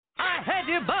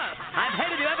hate you both. I've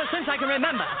hated you ever since I can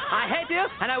remember. I hate you,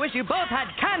 and I wish you both had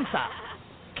cancer.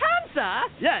 Cancer?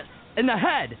 Yes, in the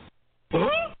head.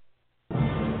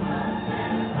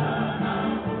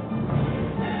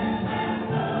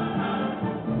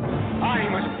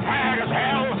 I'm as tired as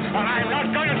hell, and I'm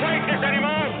not going to take this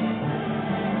anymore.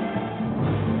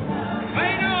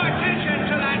 Pay no attention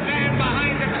to that man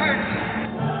behind the curtain.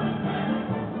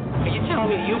 Are you telling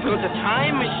me you built a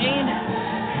time machine?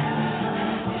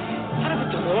 Out of a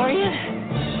DeLorean?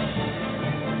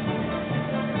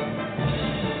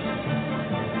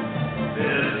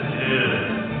 This is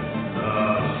the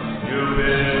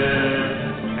Stupid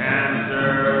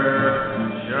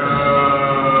Cancer Show.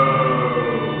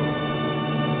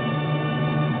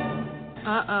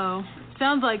 Uh-oh.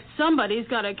 Sounds like somebody's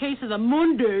got a case of the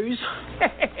Mondays.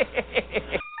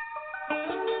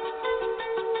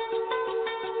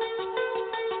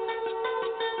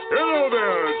 Hello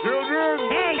there,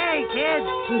 children. Hey, kids.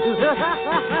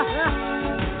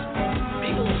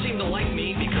 People seem to like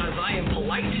me because I am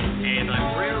polite and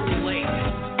I'm rarely late.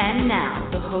 And now,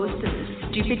 the host of the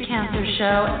Stupid Cancer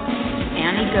Show,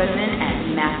 Annie Goodman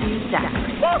and Matthew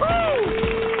Zachary.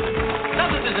 Woohoo!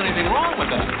 Not that there's anything wrong with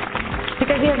that.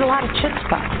 Because he has a lot of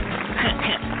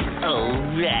chutzpah. All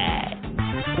right.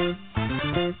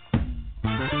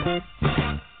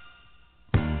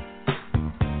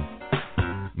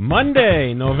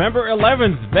 Monday, November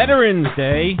 11th, Veterans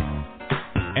Day,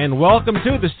 and welcome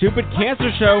to the Stupid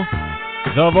Cancer Show,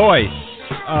 the voice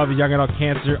of young adult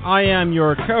cancer. I am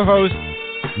your co-host,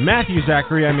 Matthew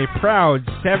Zachary. I'm a proud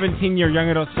 17-year young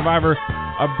adult survivor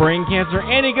of brain cancer.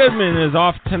 Annie Goodman is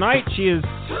off tonight. She is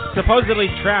supposedly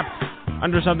trapped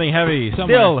under something heavy,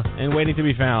 still and waiting to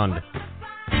be found.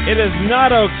 It is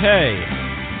not okay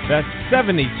that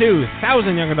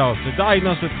 72,000 young adults are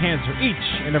diagnosed with cancer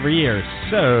each and every year.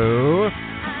 So,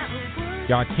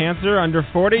 got cancer under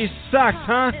 40? Sucks,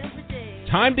 huh?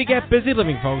 Time to get busy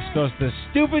living, folks, because the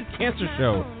Stupid Cancer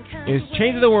Show is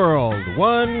changing the world,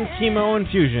 one chemo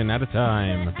infusion at a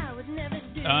time.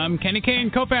 I'm Kenny Kane,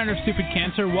 co-founder of Stupid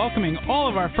Cancer, welcoming all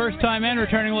of our first-time and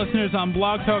returning listeners on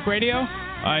Blog Talk Radio,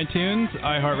 iTunes,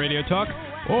 iHeartRadio Talk,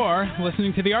 or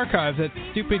listening to the archives at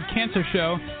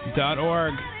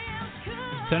stupidcancershow.org.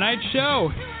 Tonight's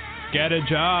show, get a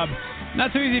job.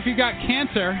 Not so easy if you got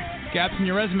cancer, gaps in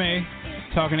your resume,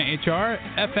 talking to HR,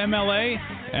 FMLA,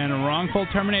 and wrongful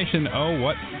termination. Oh,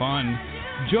 what fun.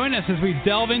 Join us as we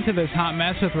delve into this hot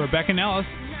mess with Rebecca Nellis,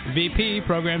 VP,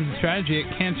 Programs and Strategy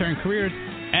at Cancer and Careers,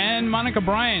 and Monica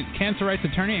Bryant, Cancer Rights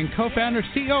Attorney and co-founder,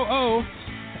 COO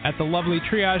at the lovely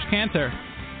Triage Cancer.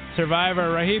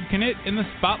 Survivor Rahib Knit in the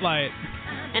spotlight.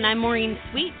 And I'm Maureen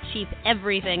Sweet, Chief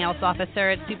Everything Else Officer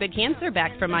at Stupid Cancer,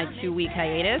 back from my 2-week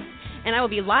hiatus. And I will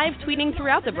be live tweeting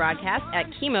throughout the broadcast at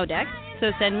Chemodex,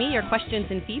 so send me your questions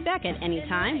and feedback at any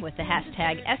time with the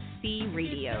hashtag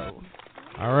SCRadio.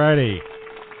 Alrighty.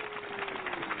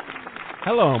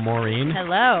 Hello, Maureen.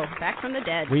 Hello, back from the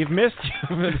dead. We've missed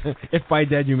you. If by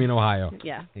dead you mean Ohio.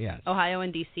 Yeah. Yes. Ohio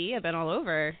and D.C., I've been all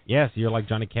over. Yes, you're like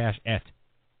Johnny Cash at.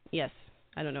 Yes,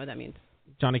 I don't know what that means.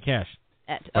 Johnny Cash.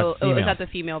 Is that the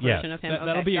female version of him?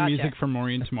 That'll be your music for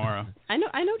Maureen tomorrow. I know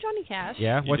Johnny Cash.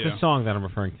 Yeah? What's the song that I'm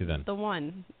referring to then? The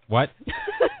one. What?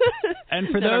 And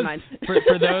for those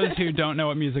for those who don't know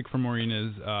what music for Maureen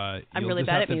is, I'm really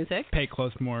bad at music. Pay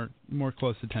more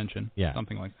close attention. Yeah.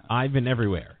 Something like that. I've Been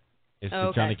Everywhere. It's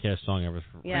the Johnny Cash song I was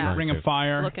referring Ring to. of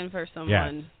Fire. Looking for someone.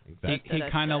 Yes, exactly.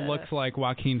 He kind of looks like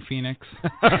Joaquin Phoenix.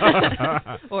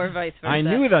 Or vice versa. I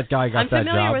knew that guy got that job. I'm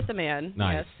familiar with the man.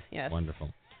 Nice. Yes.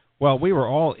 Wonderful. Well, we were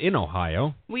all in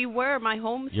Ohio. We were, my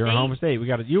home state. Your home state.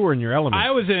 You were in your element.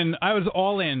 I was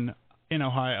all in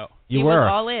Ohio. You he were was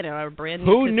all in our brand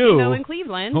new casino in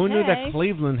Cleveland. Who knew that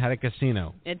Cleveland had a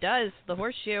casino? It does. The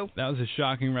Horseshoe. That was a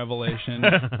shocking revelation,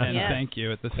 and thank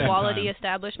you at the same quality time.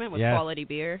 establishment with quality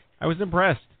beer. I was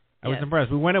impressed. I was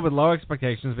impressed. We went in with low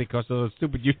expectations because of those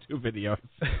stupid YouTube videos.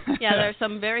 Yeah, there are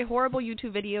some very horrible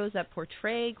YouTube videos that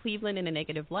portray Cleveland in a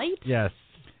negative light. Yes.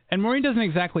 And Maureen doesn't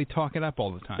exactly talk it up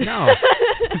all the time. No.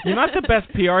 You're not the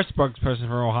best PR spokesperson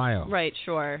for Ohio. Right,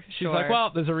 sure. She's like, well,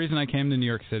 there's a reason I came to New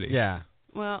York City. Yeah.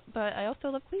 Well, but I also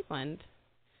love Cleveland.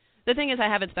 The thing is, I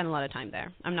haven't spent a lot of time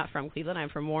there. I'm not from Cleveland. I'm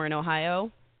from Warren, Ohio.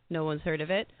 No one's heard of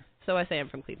it. So I say I'm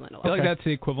from Cleveland a lot. I feel like that's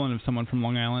the equivalent of someone from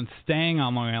Long Island staying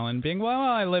on Long Island, being, well,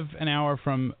 I live an hour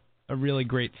from a really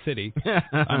great city.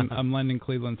 I'm lending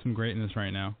Cleveland some greatness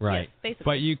right now. Right. Yes, basically.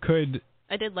 But you could...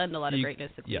 I did lend a lot of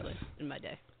greatness to Cleveland in my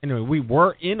day. Anyway, we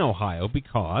were in Ohio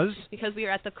because we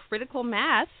are at the Critical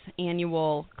Mass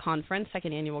annual conference,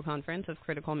 second annual conference of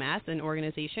Critical Mass, an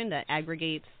organization that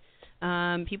aggregates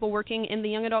people working in the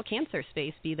young adult cancer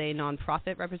space, be they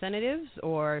nonprofit representatives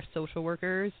or social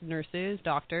workers, nurses,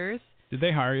 doctors. Did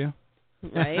they hire you?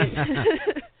 Right.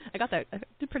 I got that. I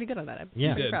did pretty good on that. I'm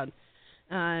pretty proud.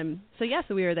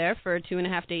 So we were there for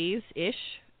 2.5 days-ish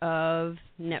of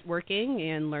networking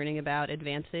and learning about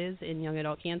advances in young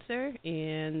adult cancer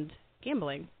and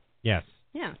gambling. Yes.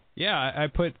 Yeah. Yeah, I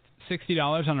put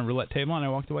 $60 on a roulette table and I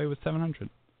walked away with $700.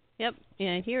 Yep.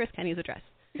 And here is Kenny's address.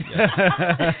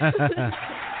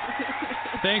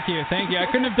 Thank you. I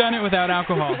couldn't have done it without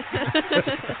alcohol.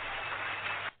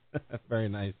 That's very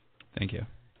nice. Thank you.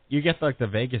 You get like the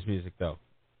Vegas music though.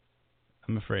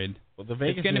 I'm afraid. Well, the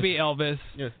Vegas it's going to be Elvis,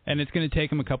 and it's going to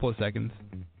take him a couple of seconds.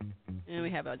 And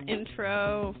we have an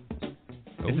intro.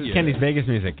 This is Kenny's Vegas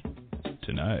music.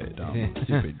 Tonight on the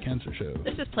Stupid Cancer Show.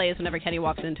 This just plays whenever Kenny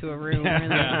walks into a room.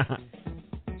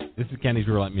 This is Kenny's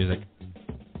roulette music.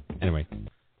 Anyway,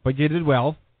 but you did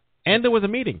well, and there was a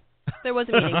meeting. There was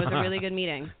a meeting. It was a really good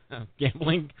meeting.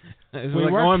 Gambling.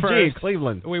 We worked first.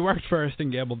 Cleveland. We worked first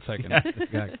and gambled second. Yes,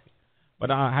 exactly. But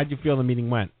how'd you feel the meeting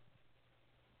went?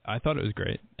 I thought it was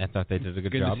great. I thought they did a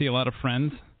good job. Good to see a lot of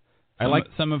friends.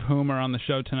 Some of whom are on the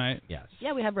show tonight. Yes.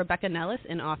 Yeah, we have Rebecca Nellis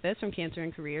in office from Cancer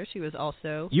and Career. She was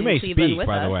also you in may Cleveland speak, with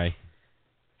by us. the way.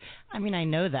 I mean, I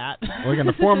know that. We're going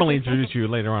to formally introduce you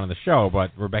later on in the show, but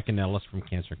Rebecca Nellis from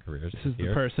Cancer and Careers is here.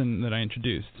 The person that I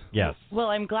introduced. Yes. Well,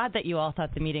 I'm glad that you all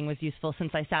thought the meeting was useful since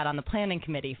I sat on the planning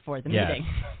committee for the meeting.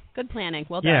 Good planning.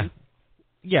 Well done.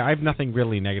 Yeah, I have nothing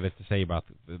really negative to say about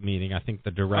the meeting. I think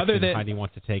the direction Heidi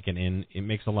wants to take it in, it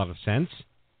makes a lot of sense.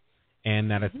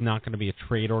 And that it's not going to be a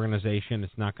trade organization.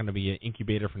 It's not going to be an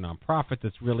incubator for nonprofits.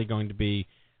 It's really going to be...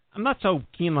 I'm not so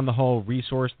keen on the whole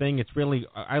resource thing. It's really...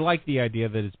 I like the idea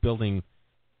that it's building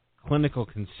clinical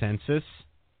consensus,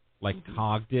 like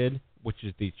COG did, which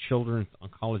is the Children's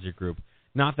Oncology Group.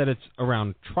 Not that it's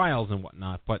around trials and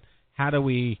whatnot, but how do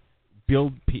we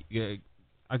build...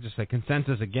 I'll just say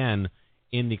consensus again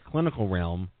in the clinical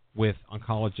realm with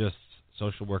oncologists,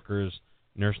 social workers,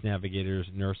 nurse navigators,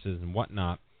 nurses, and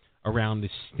whatnot, around the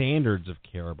standards of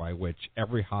care by which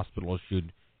every hospital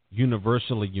should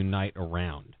universally unite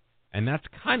around. And that's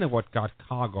kind of what got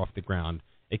COG off the ground,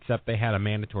 except they had a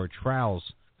mandatory trials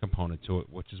component to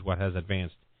it, which is what has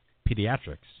advanced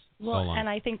pediatrics. Well, and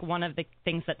I think one of the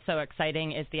things that's so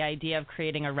exciting is the idea of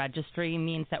creating a registry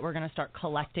means that we're going to start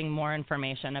collecting more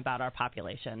information about our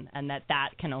population, and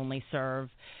that can only serve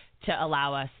to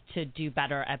allow us to do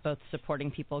better at both supporting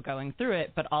people going through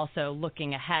it, but also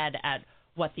looking ahead at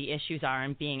what the issues are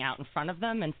and being out in front of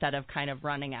them instead of kind of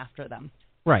running after them.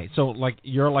 Right. So, like,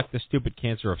 you're like the stupid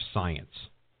cancer of science.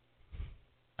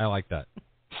 I like that.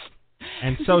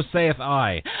 And so saith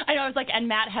I. I know, I was like, and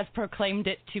Matt has proclaimed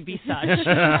it to be such.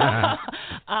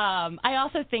 I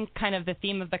also think kind of the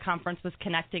theme of the conference was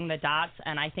connecting the dots,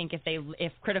 and I think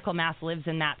if critical mass lives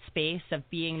in that space of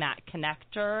being that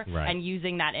connector and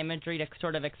using that imagery to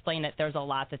sort of explain it, there's a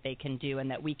lot that they can do and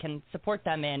that we can support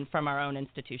them in from our own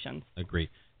institutions. Agree.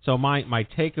 So my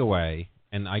takeaway,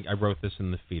 and I wrote this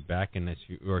in the feedback, and if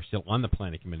you are still on the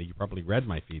planning committee, you probably read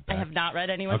my feedback. I have not read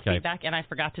anyone's feedback, and I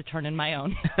forgot to turn in my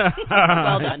own.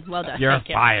 Well done. You're Thank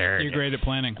fired. You're great at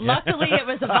planning. Luckily, it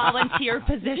was a volunteer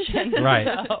position. Right.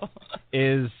 So.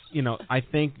 I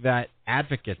think that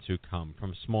advocates who come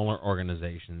from smaller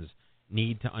organizations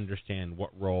need to understand what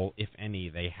role, if any,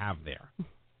 they have there.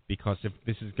 Because if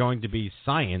this is going to be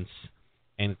science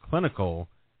and clinical,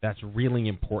 that's really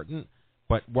important.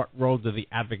 But what role do the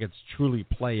advocates truly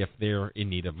play if they're in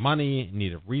need of money, in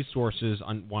need of resources,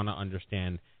 want to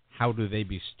understand how do they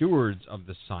be stewards of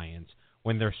the science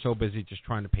when they're so busy just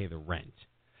trying to pay the rent?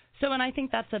 So, and I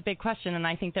think that's a big question, and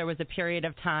I think there was a period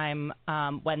of time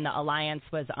when the Alliance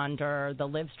was under the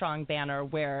Livestrong banner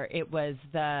where it was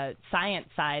the science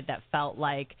side that felt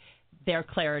like their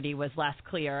clarity was less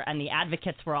clear, and the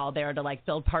advocates were all there to like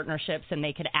build partnerships, and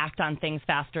they could act on things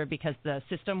faster because the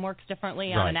system works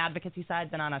differently on an advocacy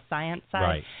side than on a science side.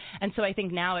 Right. And so I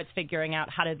think now it's figuring out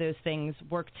how do those things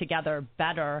work together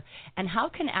better, and how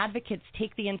can advocates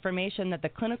take the information that the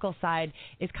clinical side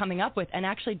is coming up with and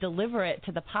actually deliver it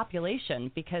to the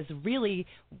population, because really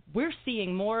we're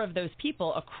seeing more of those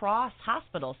people across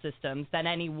hospital systems than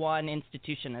any one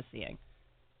institution is seeing.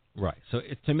 Right. So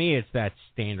to me, it's that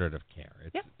standard of care.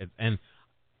 And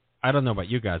I don't know about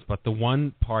you guys, but the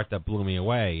one part that blew me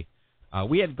away,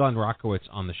 we had Glenn Rockowitz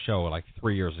on the show like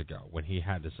 3 years ago when he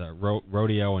had this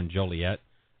Rodeo and Joliet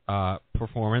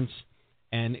performance.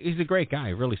 And he's a great guy,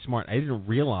 really smart. I didn't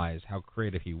realize how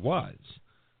creative he was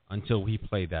until he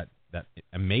played that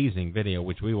amazing video,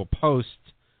 which we will post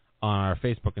on our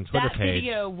Facebook and Twitter page. That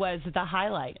video was the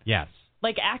highlight. Yes.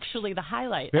 like actually the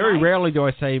highlight. Very rarely do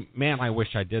I say, man, I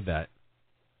wish I did that.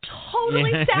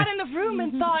 Totally sat in the room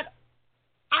and thought,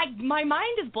 my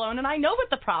mind is blown and I know what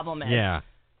the problem is. Yeah.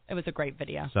 It was a great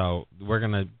video. So we're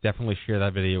going to definitely share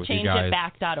that video with you guys.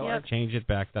 ChangeItBack.org.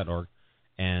 ChangeItBack.org.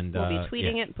 And we'll be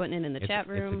tweeting it and putting it in the chat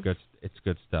room. It's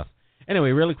good stuff.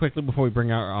 Anyway, really quickly before we bring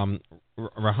out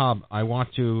Rahab, I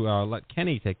want to let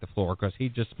Kenny take the floor because he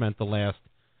just spent the last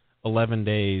 11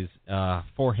 days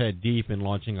forehead deep in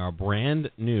launching our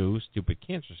brand new Stupid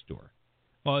Cancer store.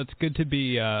 Well, it's good to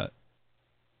be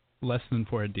less than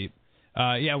forehead deep. We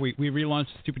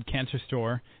relaunched the Stupid Cancer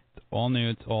store. It's all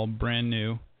new. It's all brand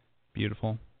new.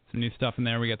 Beautiful. Some new stuff in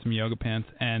there. We got some yoga pants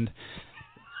and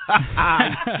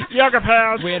yoga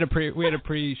pants. We had a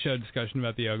pre-show discussion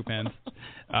about the yoga pants.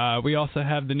 We also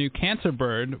have the new Cancer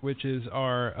Bird, which is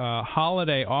our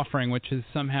holiday offering, which is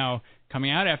somehow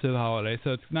coming out after the holiday.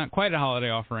 So it's not quite a holiday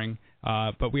offering,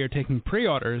 but we are taking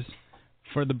pre-orders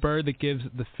for the bird that gives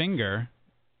the finger.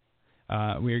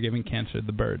 We are giving Cancer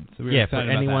the bird. So we're excited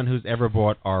for anyone about who's ever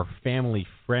bought our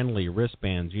family-friendly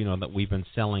wristbands, you know that we've been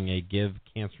selling a Give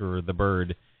Cancer the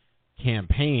Bird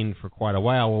campaign for quite a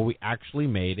while. Well, we actually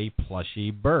made a plushy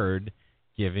bird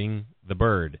giving the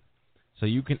bird. So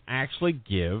you can actually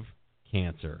give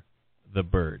Cancer the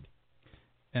bird.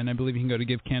 And I believe you can go to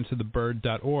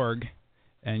givecancerthebird.org,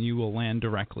 and you will land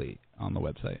directly on the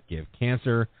website. Give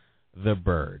Cancer the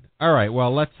bird. All right,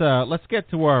 well, let's get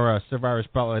to our Survivor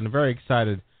Spotlight. I'm very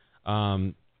excited.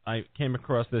 I came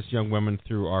across this young woman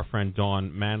through our friend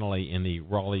Dawn Manley in the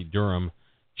Raleigh-Durham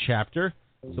chapter.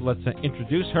 So let's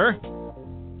introduce her.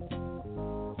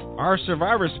 Our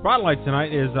Survivor Spotlight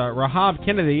tonight is Rahab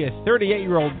Kennedy, a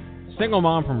 38-year-old single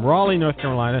mom from Raleigh, North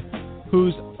Carolina,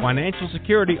 whose financial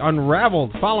security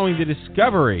unraveled following the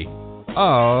discovery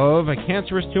of a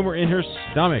cancerous tumor in her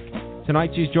stomach.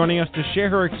 Tonight she's joining us to share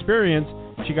her experience.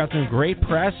 She got some great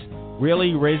press,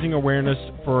 really raising awareness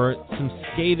for some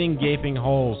scathing, gaping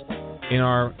holes in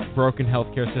our broken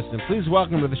healthcare system. Please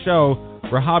welcome to the show,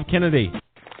 Rahab Kennedy.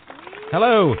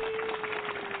 Hello.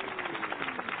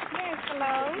 Yes,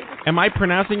 hello. Am I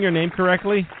pronouncing your name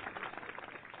correctly?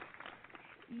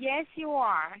 Yes, you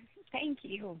are. Thank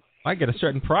you. I get a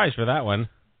certain prize for that one.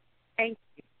 Thank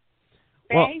you.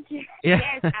 Well, Thank you. yeah.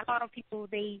 Yes, a lot of people,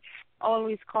 they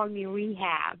always call me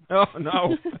Rehab. Oh,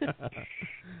 no.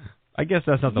 I guess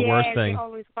that's not the worst thing. Yes, they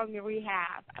always call me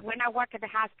Rehab. When I work at the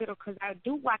hospital, because I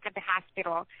do work at the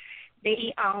hospital,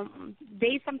 they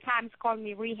sometimes call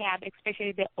me Rehab,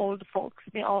 especially the old folks.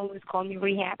 They always call me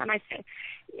Rehab. And I say,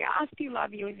 yeah, I still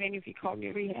love you even if you call me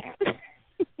Rehab.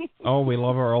 Oh, we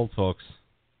love our old folks.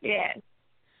 Yes.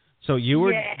 So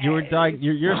you're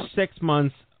 6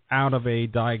 months out of a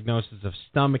diagnosis of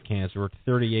stomach cancer at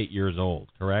 38 years old,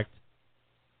 correct?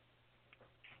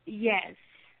 Yes.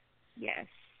 Yes.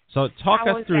 So talk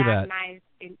us through that. I was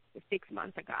diagnosed 6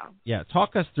 months ago. Yeah,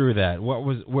 talk us through that.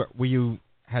 Were you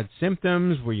had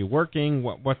symptoms? Were you working?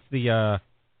 What's the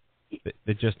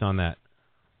gist on that?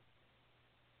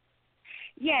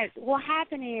 Yes, what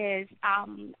happened is I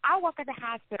work at the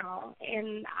hospital,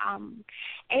 and I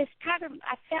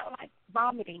felt like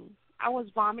vomiting. I was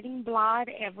vomiting blood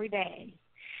every day.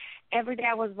 Every day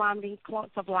I was vomiting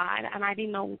clots of blood, and I did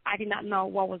not know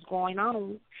what was going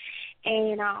on.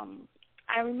 And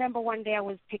I remember one day I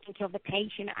was taking care of the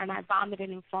patient, and I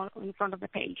vomited in front of the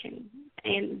patient,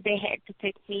 and they had to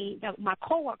take me. My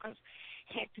coworkers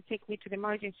had to take me to the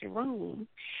emergency room.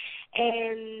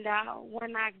 And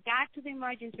when I got to the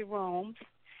emergency room,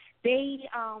 they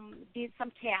did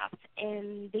some tests,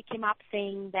 and they came up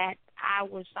saying that I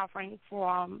was suffering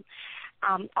from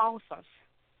ulcers.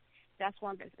 That's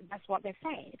what they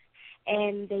said.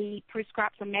 And they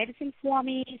prescribed some medicine for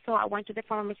me, so I went to the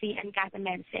pharmacy and got the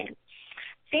medicine,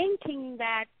 thinking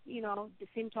that, the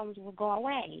symptoms would go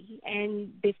away.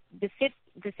 And the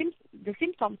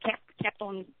symptom kept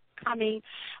on coming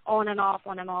on and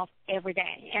off every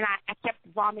day. And I kept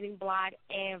vomiting blood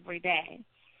every day.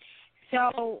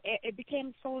 So it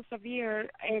became so severe,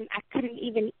 and I couldn't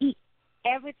even eat.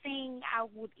 Everything I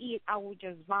would eat, I would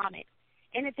just vomit.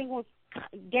 Anything would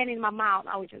get in my mouth,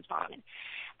 I would just vomit.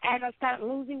 And I started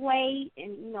losing weight,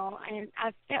 and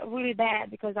I felt really bad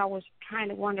because I was trying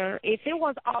to wonder if it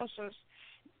was ulcers.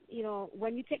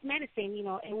 When you take medicine,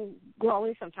 it will go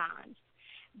away sometimes.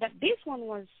 But this one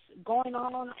was going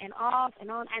on and off and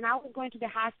on, and I was going to the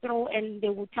hospital, and they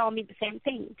would tell me the same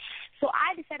thing. So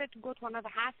I decided to go to another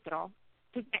hospital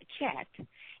to get checked.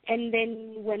 And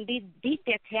then when they did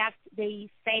their test, they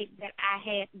said that I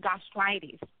had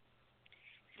gastritis.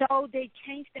 So they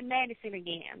changed the medicine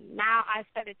again. Now I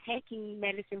started taking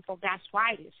medicine for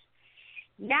gastritis.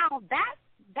 Now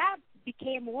that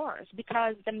became worse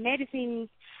because the medicine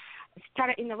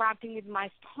started interacting with my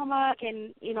stomach,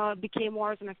 and it became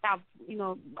worse, and I started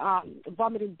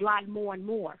vomiting blood more and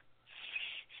more.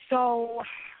 So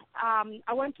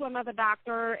I went to another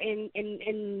doctor, and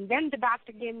then the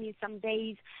doctor gave me some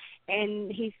days,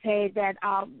 and he said that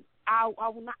I'm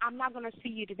not going to see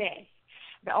you today.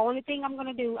 The only thing I'm going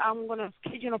to do, I'm going to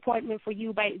schedule an appointment for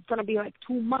you, but it's going to be like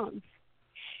 2 months.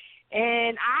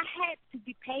 And I had to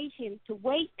be patient to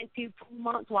wait until 2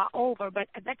 months were over. But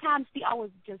at that time, see, I was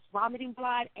just vomiting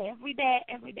blood every day.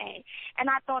 And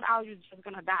I thought I was just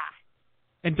going to die.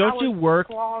 And don't you work?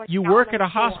 You work at a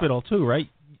hospital too, right?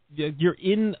 You're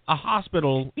in a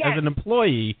hospital as an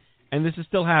employee, and this is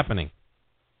still happening.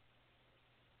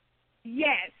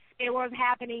 Yes, it was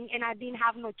happening, and I didn't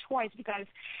have no choice because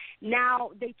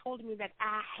now they told me that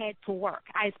I had to work.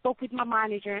 I spoke with my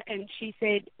manager, and she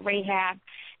said, Rahab,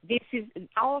 this is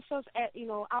also,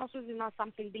 also is not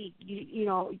something big.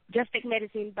 You just take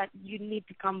medicine, but you need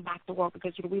to come back to work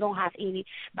because we don't have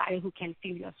anybody who can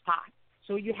fill your spot.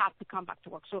 So you have to come back to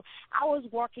work. So I was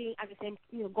working at the same,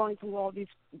 going through all these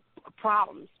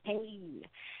problems, pain,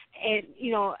 and,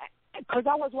 because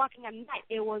I was working at night,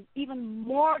 it was even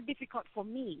more difficult for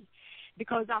me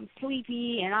because I'm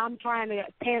sleepy and I'm trying to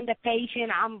attend the patient.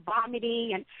 I'm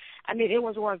vomiting, and it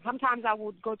was worse. Sometimes I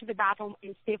would go to the bathroom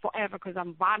and stay forever because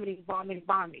I'm vomiting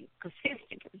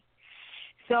consistently.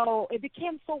 So it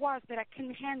became so worse that I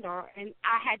couldn't handle, and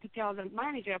I had to tell the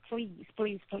manager, please,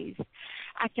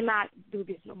 I cannot do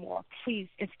this no more. Please,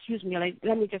 excuse me,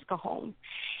 let me just go home.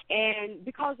 And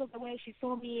because of the way she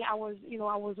saw me, I was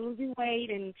losing weight,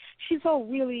 and she saw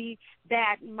really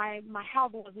that my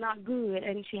health was not good,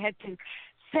 and she had to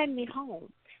send me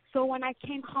home. So when I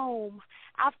came home,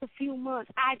 after a few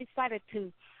months, I decided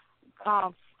to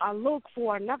look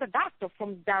for another doctor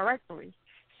from the directory.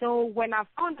 So when I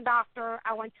found the doctor,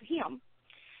 I went to him,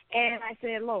 and I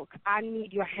said, look, I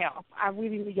need your help. I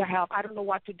really need your help. I don't know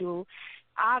what to do.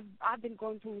 I've been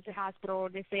going to the hospital.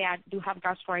 They say I do have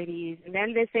gastritis, and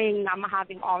then they're saying I'm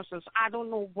having ulcers. I don't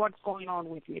know what's going on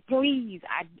with me. Please,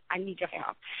 I need your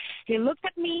help. He looked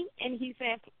at me, and he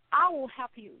said, I will help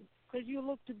you because you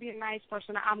look to be a nice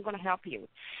person. I'm going to help you.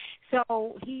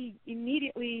 So he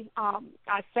immediately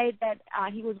said that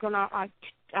he was going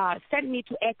to send me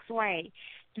to X-ray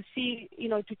to see,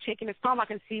 to check in the stomach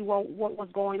and see what was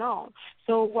going on.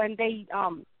 So when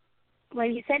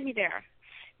when he sent me there,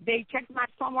 they checked my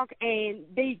stomach, and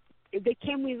they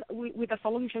came with a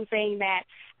solution saying that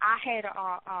I had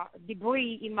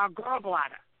debris in my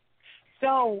gallbladder.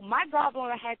 So my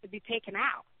gallbladder had to be taken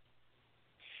out.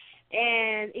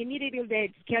 And immediately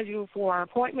they scheduled for an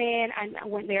appointment, and I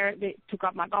went there. They took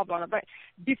out my gallbladder. But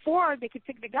before they could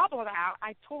take the gallbladder out,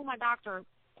 I told my doctor,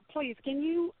 please, can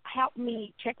you help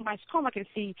me check my stomach and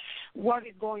see what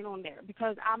is going on there?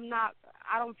 Because I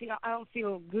don't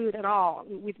feel good at all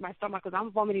with my stomach because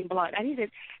I'm vomiting blood. And he said,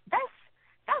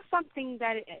 that's something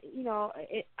that,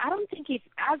 I don't think it's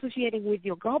associated with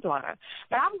your gallbladder,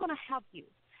 but I'm going to help you.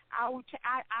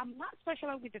 I'm not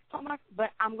specialized with the stomach, but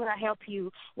I'm going to help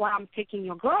you while I'm taking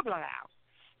your gallbladder out.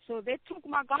 So they took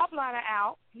my gallbladder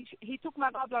out. He took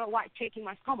my gallbladder while checking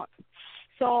my stomach.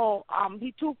 So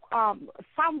he took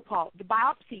sample, the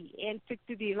biopsy, and took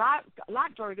to the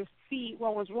laboratory to see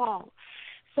what was wrong.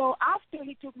 So after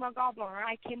he took my gallbladder,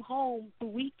 I came home 2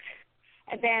 weeks,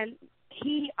 and then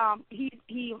he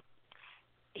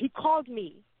called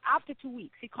me. After 2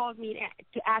 weeks, he called me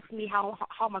to ask me how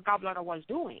my gallbladder was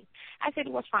doing. I said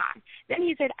it was fine. Then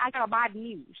he said, I got bad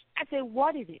news. I said,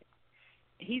 what is it?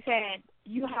 He said,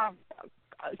 you have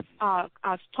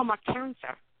stomach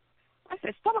cancer. I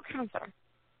said, stomach cancer?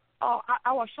 Oh,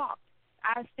 I was shocked.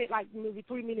 I stayed like maybe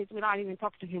 3 minutes without even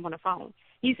talking to him on the phone.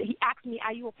 He asked me,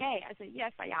 are you okay? I said,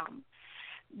 yes, I am.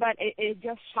 But it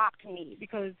just shocked me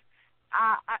because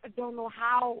I don't know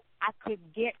how I could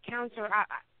get cancer.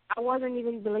 I wasn't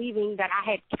even believing that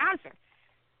I had cancer.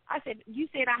 I said, you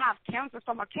said I have cancer,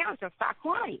 stomach cancer. Start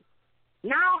crying.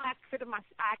 Now I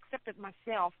accepted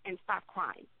myself and start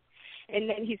crying. And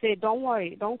then he said, don't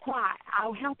worry, don't cry.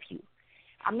 I'll help you.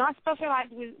 I'm not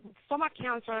specialized with stomach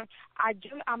cancer.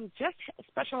 I'm just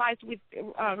specialized with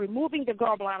removing the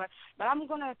gallbladder. But I'm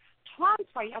going to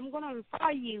transfer you. I'm going to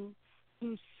refer you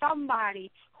to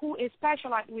somebody who is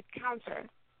specialized with cancer,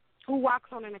 who works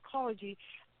on an oncology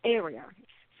area.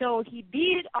 So he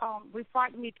did refer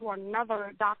me to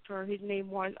another doctor. His name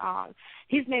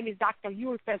is Dr.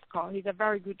 Yuri Fesko. He's a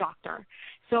very good doctor.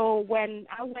 So when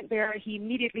I went there, he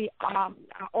immediately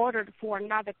ordered for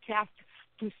another test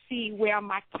to see where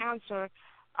my cancer,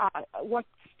 what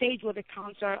stage was the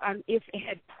cancer, and if it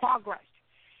had progressed.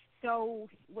 So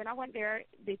when I went there,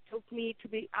 they took me to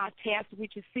the test,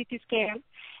 which is CT scan,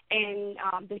 and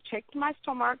they checked my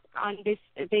stomach, and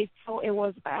they saw it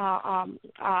was,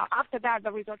 after that,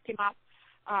 the result came up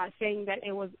saying that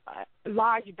it was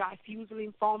large diffuse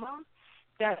lymphoma,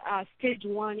 that stage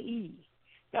 1E.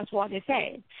 That's what they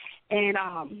said. And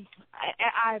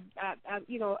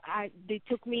they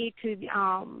took me to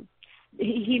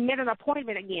he made an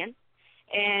appointment again,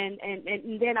 and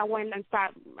then I went and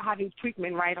started having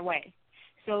treatment right away.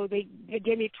 So they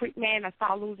gave me treatment. I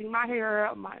started losing my hair,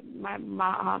 my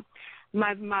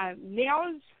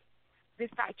nails. They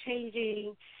started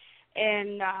changing,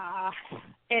 and I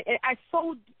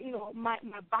saw my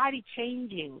body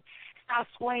changing, start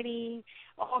sweating,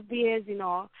 all this,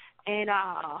 and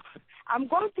I'm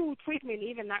going through treatment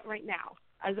even right now,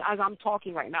 as I'm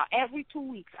talking right now. Every 2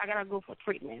 weeks, I gotta go for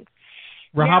treatment.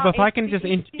 Rahab, if I can just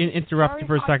interrupt you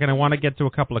for a second, I want to get to a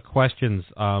couple of questions.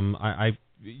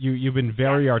 You've been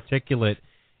very articulate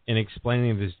in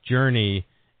explaining this journey,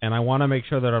 and I want to make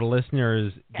sure that our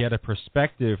listeners get a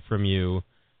perspective from you.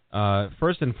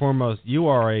 First and foremost, you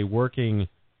are a working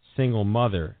single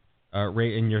mother,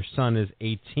 and your son is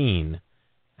 18.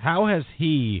 How has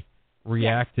he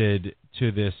reacted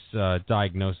to this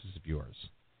diagnosis of yours?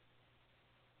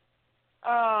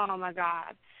 Oh, my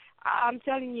God. I'm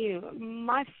telling you,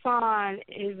 my son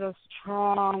is a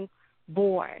strong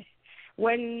boy.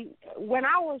 When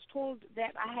I was told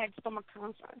that I had stomach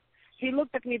cancer, he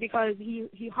looked at me because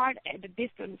he heard at the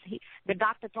distance the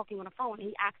doctor talking on the phone.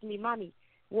 He asked me, "Mommy,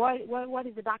 what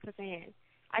is the doctor saying?"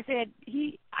 I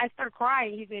started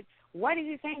crying. He said, "What is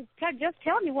he saying? Just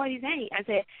tell me what he's saying." I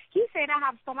said, "He said I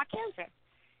have stomach cancer."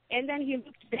 And then he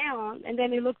looked down, and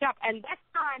then he looked up. And that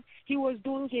time, he was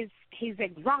doing his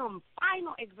exam,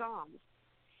 final exams.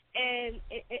 And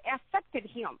it affected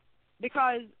him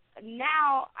because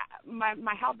now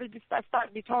my health is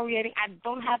started deteriorating. I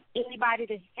don't have anybody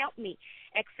to help me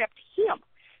except him.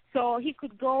 So he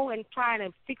could go and try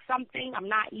to fix something. I'm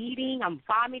not eating. I'm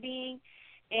vomiting.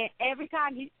 And every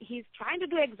time he's trying to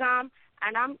do exam,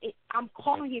 and I'm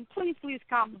calling him, please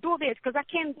come, do this, because I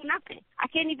can't do nothing. I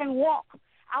can't even walk.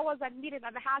 I was admitted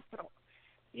at the hospital.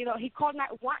 He called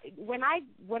when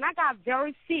I got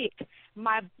very sick.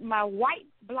 My white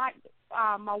blood,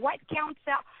 my white count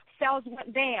cells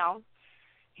went down.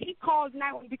 He called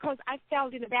 911 because I fell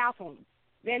in the bathroom.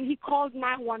 Then he called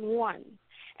 911,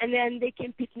 and then they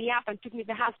came pick me up and took me to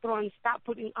the hospital and started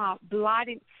putting blood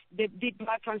in. They did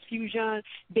blood transfusion.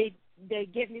 They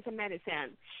gave me some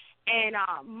medicine, and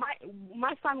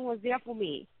my son was there for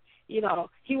me.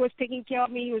 He was taking care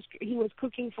of me. He was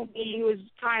cooking for me. He was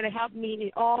trying to help me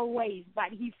in all ways.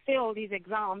 But he failed his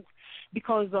exams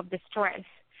because of the stress.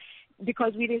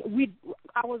 Because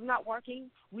I was not working.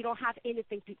 We don't have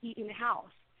anything to eat in the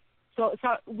house. So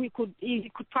he could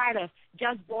try to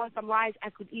just boil some rice. I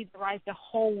could eat the rice the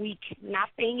whole week,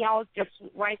 nothing else, just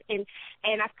rice. And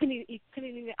I couldn't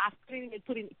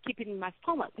even keep it in my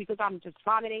stomach because I'm just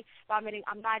vomiting.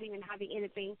 I'm not even having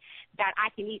anything that I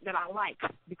can eat that I like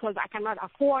because I cannot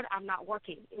afford. I'm not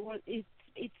working.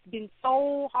 It's been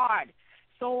so hard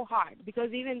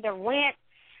because even the rent,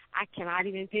 I cannot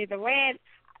even pay the rent.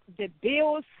 The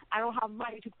bills, I don't have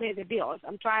money to pay the bills.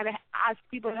 I'm trying to ask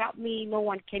people to help me. No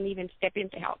one can even step in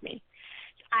to help me.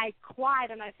 I cried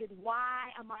and I said,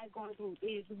 why am I going through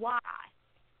this? Why?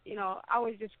 I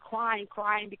was just crying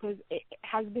because it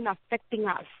has been affecting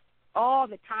us all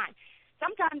the time.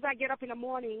 Sometimes I get up in the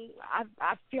morning,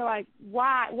 I feel like,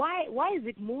 why is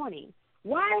it morning?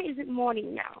 Why is it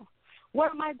morning now?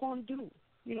 What am I going to do?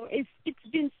 It's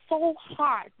been so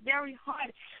hard, very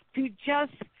hard to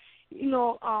just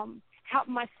help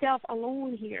myself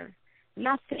alone here.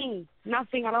 Nothing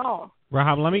at all.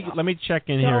 Rahab, let me check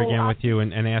in here again with you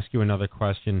and ask you another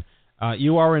question.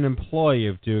 You are an employee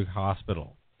of Duke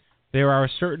Hospital. There are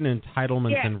certain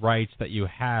entitlements and rights that you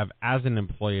have as an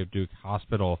employee of Duke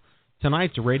Hospital.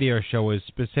 Tonight's radio show is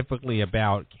specifically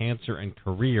about cancer and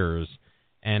careers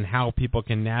and how people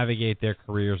can navigate their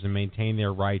careers and maintain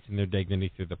their rights and their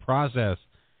dignity through the process.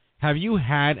 Have you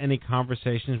had any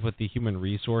conversations with the Human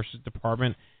Resources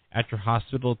Department at your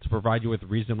hospital to provide you with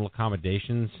reasonable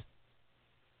accommodations?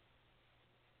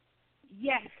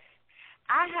 Yes.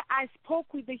 I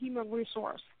spoke with the Human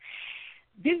Resource.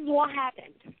 This is what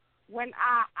happened. When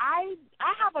I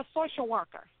have a social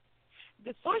worker.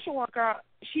 The social worker,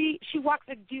 she works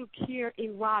at Duke here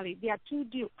in Raleigh. There are two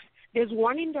Dukes. There's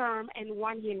one in Durham and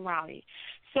one here in Raleigh.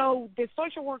 So the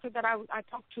social worker that I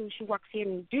talked to, she works here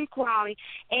in Duke, Raleigh,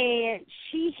 and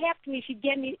she helped me. She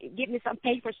gave me some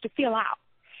papers to fill out.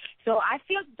 So I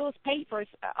filled those papers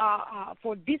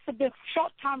for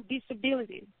short-term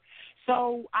disability. So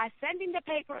So I sent in the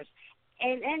papers,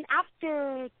 and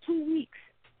after 2 weeks,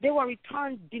 they were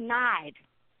returned denied.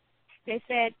 They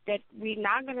said that we're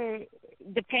not going to,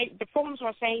 the forms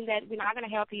were saying that we're not going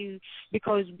to help you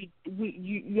because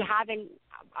you haven't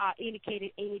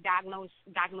indicated any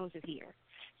diagnosis here.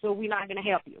 So we're not going to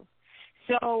help you.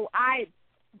 So I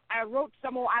wrote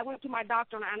some more. I went to my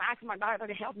doctor and asked my doctor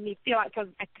to help me fill out because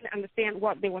I couldn't understand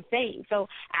what they were saying. So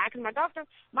I asked my doctor.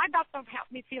 My doctor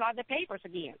helped me fill out the papers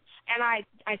again. And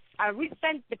I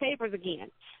resent the papers again.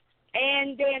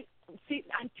 And then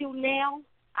until now,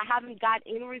 I haven't got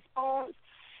any response.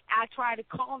 I tried to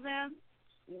call them.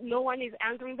 No one is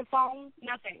answering the phone.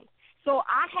 Nothing. So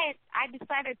I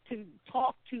decided to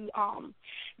talk to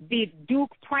the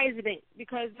Duke president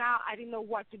because now I didn't know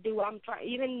what to do. I'm trying.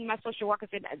 Even my social worker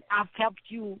said I've helped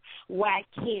you where I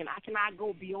can. I cannot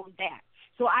go beyond that.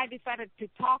 So I decided to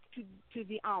talk to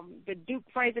the Duke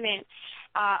president.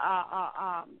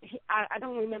 I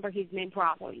don't remember his name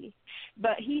properly,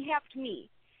 but he helped me.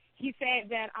 He said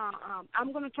that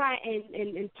I'm going to try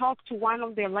and talk to one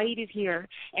of the ladies here,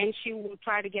 and she will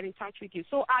try to get in touch with you.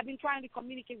 So I've been trying to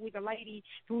communicate with the lady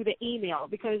through the email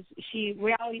because she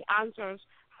rarely answers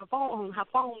her phone.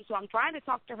 So I'm trying to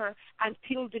talk to her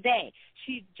until today.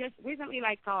 She just recently,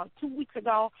 2 weeks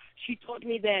ago, she told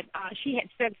me that she had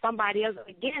sent somebody else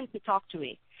again to talk to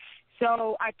me.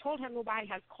 So I told her nobody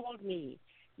has called me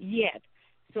yet.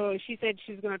 So she said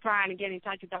she's going to try and get in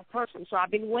touch with that person. So I've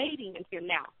been waiting until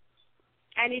now.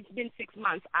 And it's been 6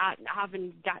 months. I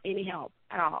haven't got any help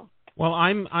at all. Well,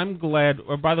 I'm glad.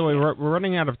 By the way, we're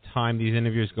running out of time. These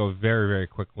interviews go very, very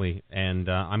quickly, and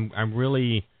I'm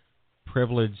really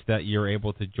privileged that you're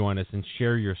able to join us and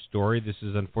share your story. This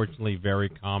is unfortunately very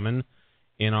common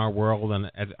in our world, and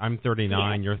I'm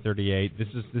 39. You're 38. This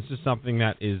is something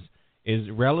that is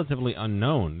relatively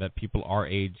unknown, that people our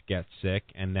age get sick,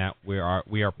 and that we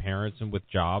are parents and with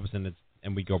jobs,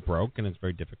 and we go broke, and it's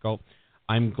very difficult.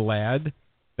 I'm glad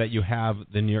that you have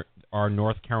our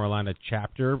North Carolina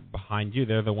chapter behind you.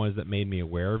 They're the ones that made me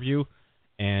aware of you,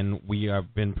 and we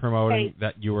have been promoting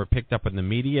that you were picked up in the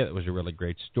media. It was a really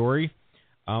great story.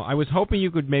 I was hoping you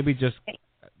could maybe just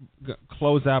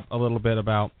close up a little bit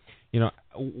about,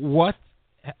 what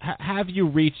have you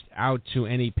reached out to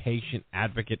any patient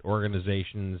advocate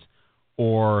organizations,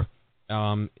 or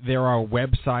there are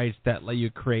websites that let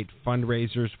you create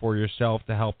fundraisers for yourself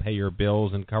to help pay your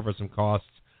bills and cover some costs.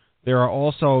 There are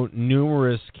also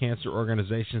numerous cancer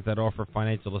organizations that offer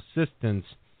financial assistance,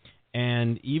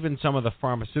 and even some of the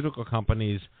pharmaceutical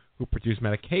companies who produce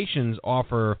medications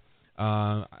offer,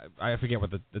 I forget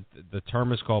what the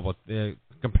term is called, but the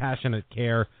compassionate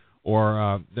care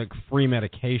or the free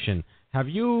medication. Have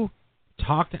you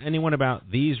talked to anyone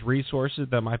about these resources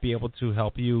that might be able to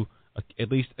help you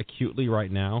at least acutely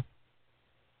right now?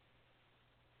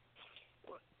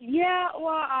 Yeah,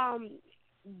 well,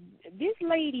 this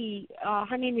lady,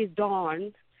 her name is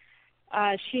Dawn.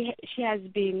 She has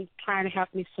been trying to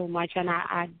help me so much, and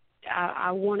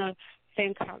I want to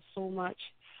thank her so much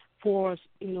for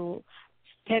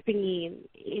stepping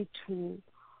into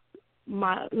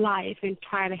my life and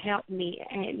trying to help me.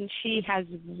 And she has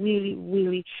really,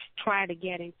 really tried to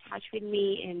get in touch with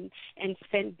me and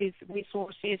send these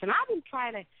resources. And I've been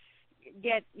trying to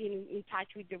get in touch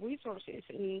with the resources.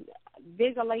 And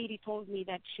there's a lady told me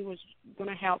that she was going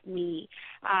to help me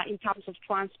in terms of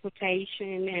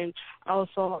transportation, and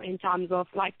also in terms of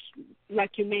like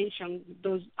you mentioned,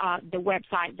 those the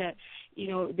website that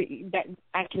that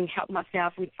I can help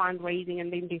myself with fundraising,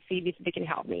 and then they see if they can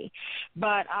help me.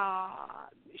 But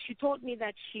she told me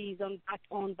that she's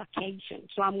on vacation,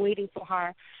 so I'm waiting for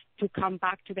her to come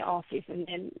back to the office, and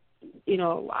then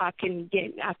I can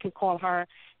call her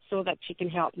so that she can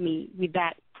help me with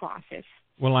that process.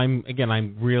 Well, I'm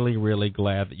really, really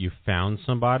glad that you found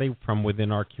somebody from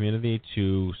within our community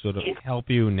to sort of help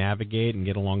you navigate and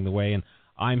get along the way, and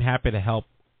I'm happy to help.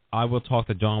 I will talk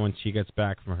to Dawn when she gets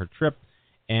back from her trip.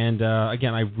 And,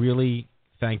 again, I really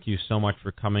thank you so much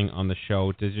for coming on the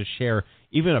show to just share.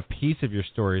 Even a piece of your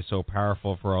story is so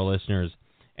powerful for our listeners,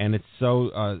 and it's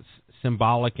so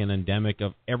symbolic and endemic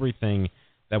of everything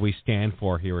that we stand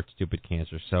for here at Stupid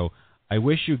Cancer. So I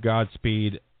wish you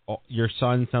Godspeed. Your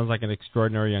son sounds like an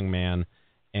extraordinary young man,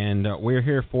 and we're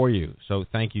here for you. So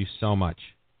thank you so much.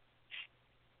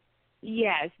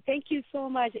 Yes, thank you so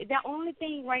much. The only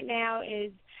thing right now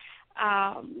is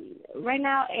and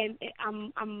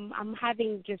I'm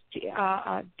having just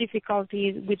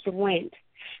difficulties with the rent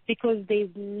because there's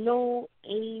no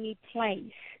any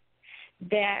place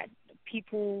that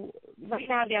people right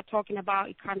now they're talking about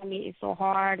economy is so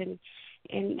hard, and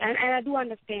I do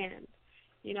understand.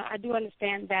 I do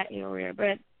understand that area,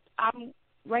 but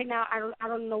right now I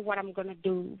don't know what I'm gonna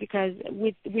do because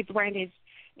with rent is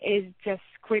just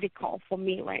critical for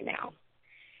me right now.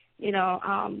 You know,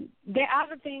 there are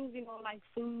other things, you know, like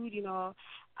food. You know,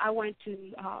 I went to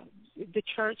the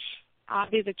church.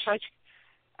 There's a church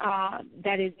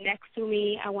that is next to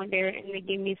me. I went there and they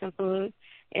gave me some food.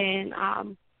 And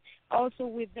also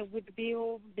with the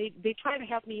bill, they try to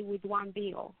help me with one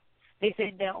bill. They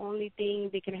said the only thing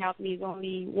they can help me is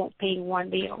only paying one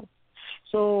bill.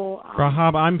 So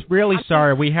Rahab, I'm really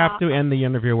sorry. We have to end the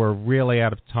interview. We're really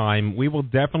out of time. We will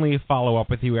definitely follow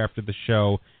up with you after the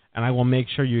show, and I will make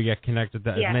sure you get connected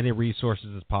to as many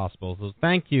resources as possible. So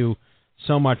thank you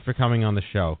so much for coming on the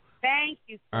show. Thank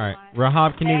you so All right. much.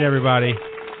 Rahab Kanid, everybody.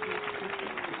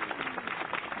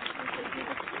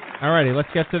 All righty, let's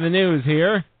get to the news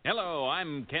here. Hello,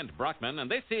 I'm Kent Brockman, and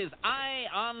this is Eye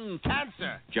on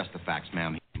Cancer. Just the facts,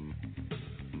 ma'am.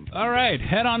 All right,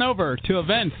 head on over to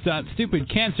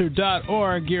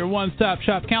events.stupidcancer.org, your one-stop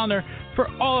shop calendar for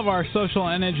all of our social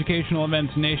and educational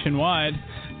events nationwide.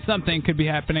 Something could be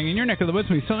happening in your neck of the woods,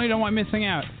 and we certainly don't want missing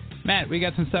out. Matt, we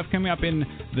got some stuff coming up in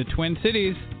the Twin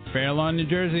Cities, Fair Lawn, New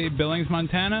Jersey, Billings,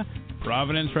 Montana,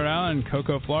 Providence, Rhode Island,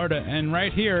 Cocoa, Florida, and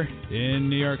right here in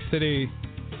New York City.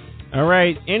 All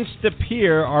right,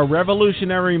 Instapeer, our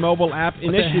revolutionary mobile app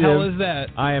initiative. What the hell is that?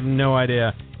 I have no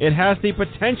idea. It has the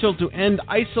potential to end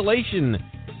isolation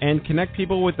and connect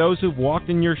people with those who've walked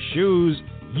in your shoes.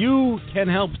 You can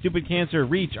help Stupid Cancer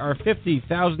reach our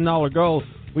 $50,000 goal.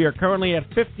 We are currently at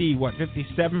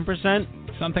 57%?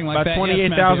 Something like about that.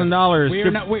 $28,000. Yes,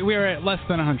 we are at less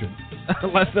than 100.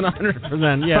 Less than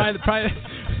 100%, yes. Probably.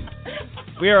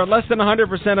 We are at less than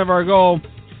 100% of our goal.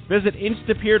 Visit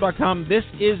Instapeer.com. This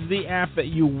is the app that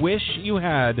you wish you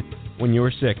had when you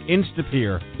were sick.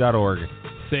 Instapeer.org.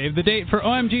 Save the date for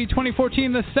OMG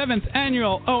 2014, the 7th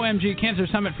annual OMG Cancer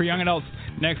Summit for Young Adults,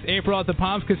 next April at the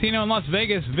Palms Casino in Las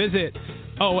Vegas. Visit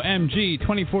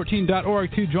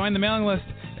OMG2014.org to join the mailing list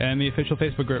and the official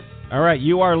Facebook group. All right,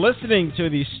 you are listening to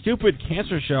the Stupid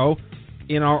Cancer Show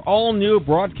in our all-new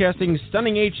broadcasting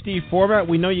stunning HD format.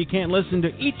 We know you can't listen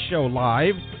to each show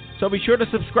live, so be sure to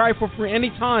subscribe for free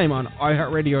anytime on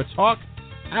iHeartRadio Talk,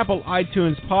 Apple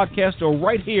iTunes Podcast, or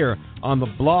right here on the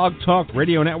Blog Talk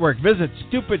Radio Network. Visit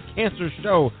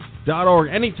stupidcancershow.org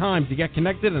anytime to get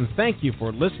connected, and thank you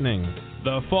for listening.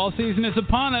 The fall season is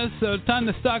upon us, so it's time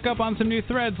to stock up on some new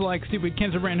threads like Stupid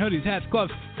Cancer brand hoodies, hats,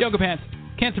 gloves, yoga pants,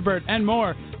 Cancer Bird, and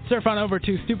more. Surf on over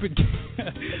to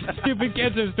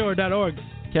stupidcancerstore.org.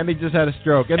 Kenny just had a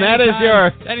stroke, and anytime, that is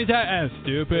your... Anytime,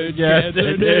 Stupid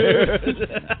Cancer News.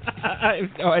 I have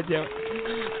no idea.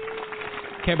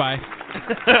 Okay, bye.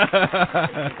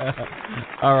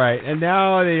 All right, and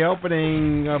now the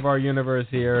opening of our universe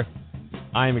here.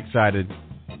 I'm excited.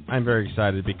 I'm very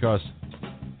excited because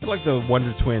I like the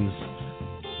Wonder Twins.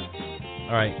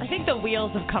 All right. I think the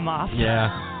wheels have come off.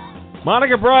 Yeah.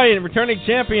 Monica Bryant, returning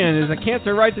champion, is a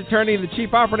cancer rights attorney and the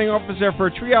chief operating officer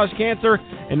for Triage Cancer,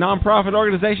 a nonprofit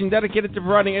organization dedicated to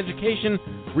providing education,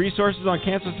 resources on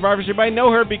cancer survivorship. I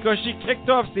know her because she kicked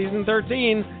off season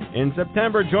 13 in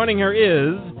September. Joining her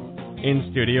is, in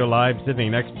studio live,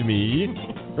 sitting next to me,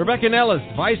 Rebecca Nellis,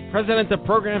 vice president of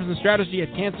programs and strategy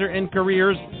at Cancer and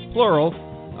Careers, plural,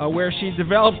 where she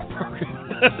developed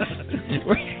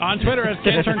on Twitter as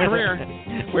Cancer and Career,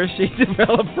 where she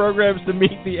developed programs to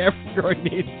meet the ever-growing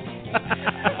needs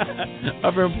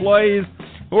of employees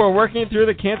who are working through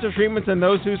the cancer treatments and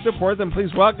those who support them. Please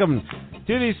welcome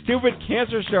to the Stupid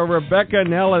Cancer Show, Rebecca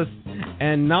Nellis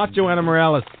and not Joanna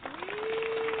Morales.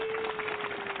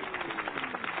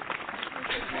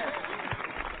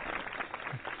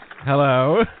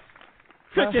 Hello.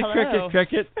 Cricket, hello.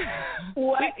 cricket.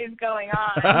 What is going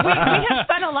on? we have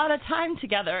spent a lot of time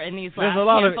together in these last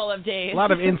handful of days. A lot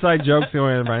of inside jokes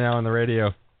going on right now on the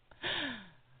radio.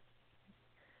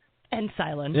 And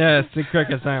silence. Yes, the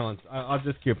cricket silence. I'll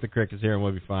just keep the crickets here and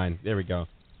we'll be fine. There we go.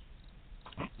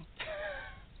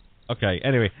 Okay,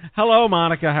 anyway. Hello,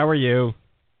 Monica. How are you?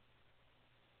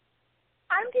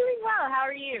 I'm doing well. How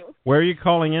are you? Where are you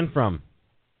calling in from?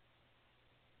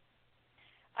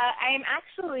 I am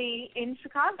actually in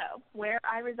Chicago, where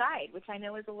I reside, which I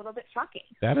know is a little bit shocking.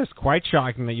 That is quite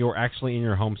shocking that you're actually in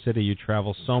your home city. You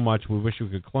travel so much. We wish we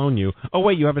could clone you. Oh,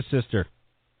 wait, you have a sister.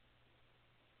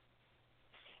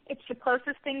 It's the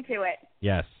closest thing to it.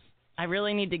 Yes. I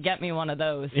really need to get me one of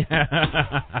those.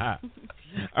 All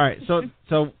right, so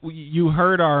you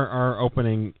heard our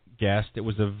opening guest. It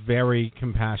was a very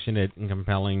compassionate and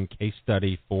compelling case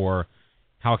study for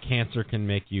how cancer can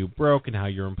make you broke and how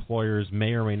your employers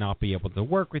may or may not be able to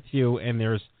work with you. And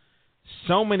there's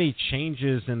so many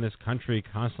changes in this country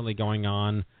constantly going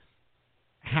on.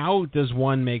 how does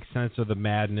one make sense of the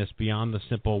madness beyond the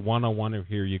simple 101 of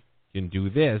here you can do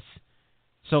this?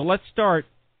 So let's start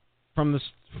from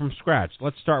scratch.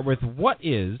 Let's start with what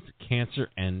is Cancer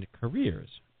and Careers,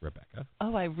 Rebecca?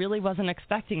 Oh, I really wasn't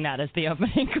expecting that as the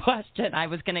opening question. I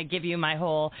was going to give you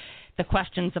the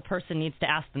questions a person needs to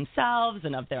ask themselves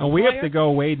and of their employer. We have to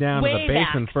go way down to the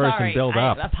basement first and build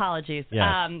up. Apologies.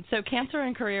 Yes. So Cancer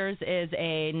and Careers is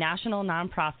a national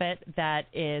nonprofit that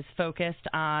is focused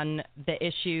on the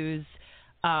issues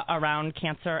around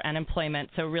cancer and employment.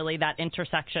 So really that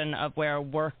intersection of where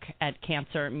work and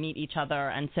cancer meet each other.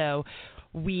 And so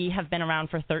we have been around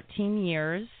for 13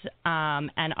 years,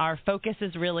 and our focus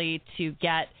is really to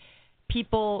get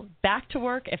people back to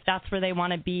work if that's where they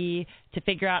want to be, to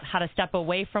figure out how to step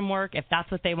away from work if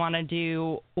that's what they want to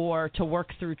do, or to work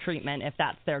through treatment if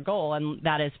that's their goal. And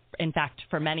that is, in fact,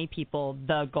 for many people,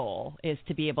 the goal is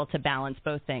to be able to balance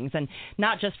both things. And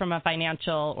not just from a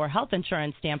financial or health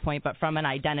insurance standpoint, but from an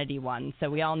identity one. So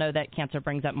we all know that cancer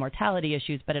brings up mortality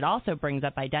issues, but it also brings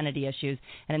up identity issues.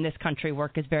 And in this country,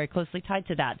 work is very closely tied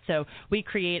to that. So we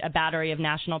create a battery of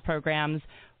national programs,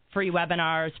 free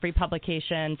webinars, free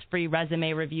publications, free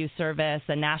resume review service,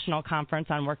 a national conference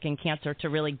on working cancer to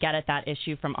really get at that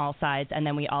issue from all sides. And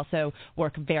then we also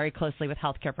work very closely with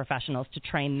healthcare professionals to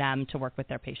train them to work with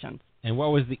their patients. And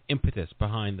what was the impetus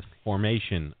behind the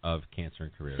formation of Cancer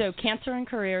and Careers? So Cancer and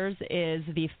Careers is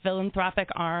the philanthropic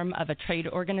arm of a trade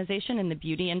organization in the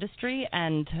beauty industry.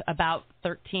 And about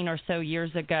 13 or so years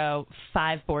ago,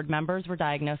 5 board members were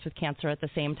diagnosed with cancer at the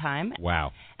same time.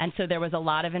 Wow. And so there was a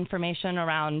lot of information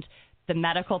around the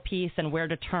medical piece and where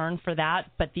to turn for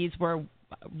that. But these were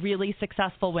really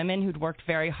successful women who'd worked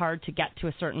very hard to get to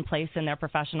a certain place in their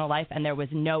professional life, and there was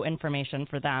no information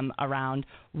for them around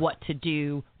what to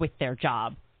do with their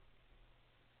job.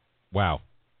 Wow.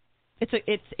 It's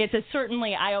a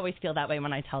certainly, I always feel that way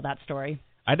when I tell that story.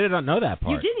 I did not know that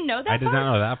part. You didn't know that part? I did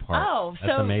not know that part. Oh,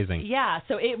 that's amazing. Yeah,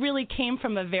 so it really came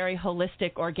from a very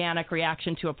holistic, organic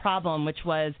reaction to a problem, which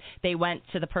was they went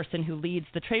to the person who leads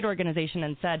the trade organization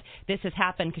and said, this has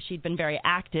happened because she'd been very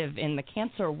active in the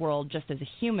cancer world just as a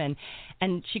human,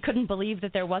 and she couldn't believe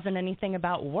that there wasn't anything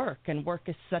about work, and work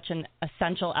is such an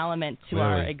essential element to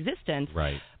our existence.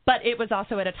 Right. But it was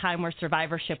also at a time where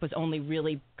survivorship was only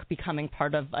really becoming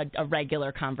part of a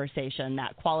regular conversation,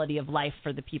 that quality of life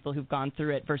for the people who've gone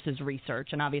through it versus research.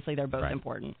 And obviously they're both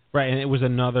important. Right, and it was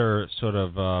another sort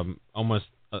of almost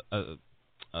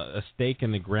a stake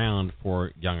in the ground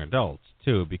for young adults,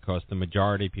 too, because the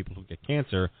majority of people who get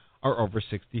cancer are over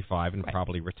 65 and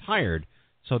probably retired.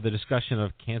 So the discussion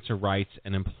of cancer rights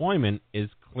and employment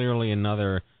is clearly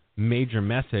another major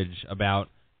message about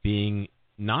being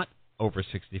not over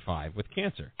 65 with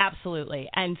cancer. Absolutely.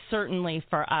 And certainly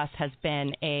for us has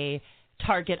been a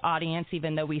target audience,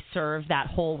 even though we serve that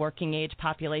whole working age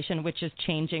population, which is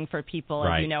changing for people.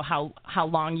 Right. As you know, how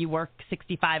long you work,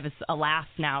 65 is a laugh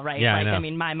now, right? Yeah, like, I know. I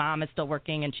mean, my mom is still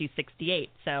working and she's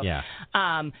 68. So, yeah.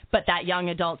 But that young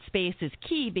adult space is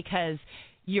key because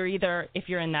you're either, if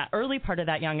you're in that early part of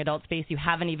that young adult space, you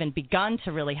haven't even begun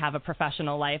to really have a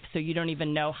professional life, so you don't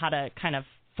even know how to kind of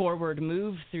forward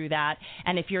move through that.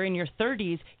 And if you're in your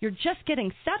 30s, you're just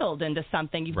getting settled into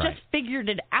something. You've just figured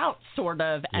it out, sort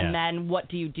of, and then what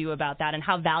do you do about that, and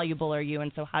how valuable are you, and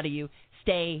so how do you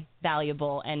stay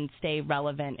valuable and stay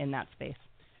relevant in that space?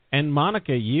 And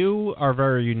Monica, you are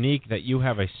very unique that you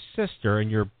have a sister, and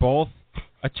you're both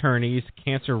attorneys,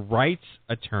 cancer rights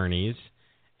attorneys,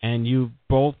 and you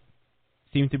both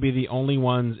seem to be the only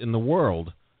ones in the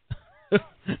world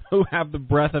who have the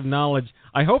breadth of knowledge.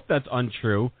 I hope that's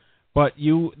untrue, but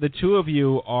the two of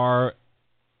you are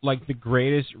like the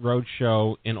greatest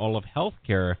roadshow in all of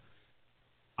healthcare.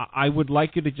 I would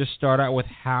like you to just start out with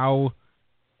how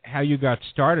you got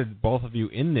started, both of you,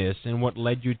 in this, and what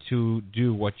led you to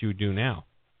do what you do now.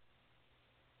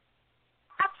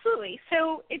 Absolutely.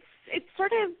 So it's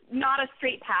sort of not a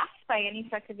straight path by any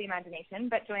stretch of the imagination,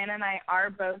 but Joanna and I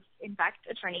are both, in fact,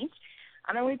 attorneys.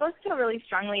 And we both feel really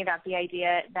strongly about the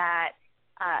idea that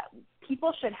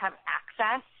people should have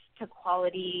access to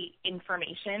quality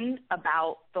information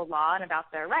about the law and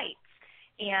about their rights.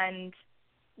 And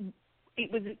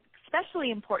it was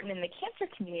especially important in the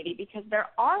cancer community because there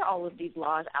are all of these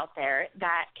laws out there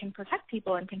that can protect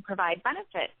people and can provide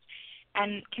benefits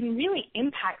and can really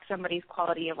impact somebody's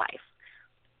quality of life.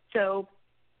 So,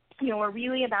 we're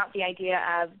really about the idea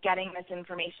of getting this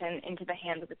information into the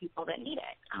hands of the people that need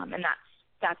it. And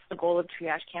that's the goal of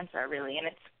Triage Cancer, really. And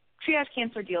Triage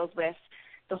Cancer deals with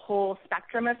the whole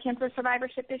spectrum of cancer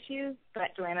survivorship issues,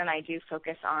 but Joanna and I do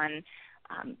focus on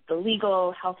the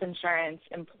legal, health insurance,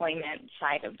 employment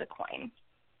side of the coin.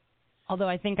 Although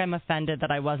I think I'm offended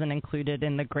that I wasn't included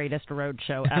in the greatest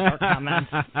roadshow ever comments.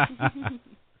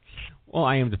 Well,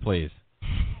 I am to please.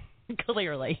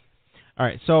 Clearly. All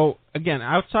right, so, again,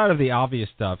 outside of the obvious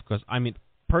stuff, because, I mean,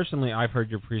 personally, I've heard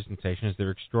your presentations.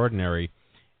 They're extraordinary.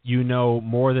 You know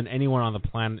more than anyone on the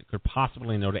planet could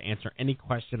possibly know to answer any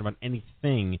question about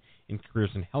anything in careers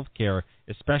in healthcare,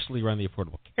 especially around the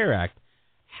Affordable Care Act.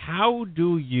 How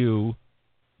do you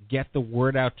get the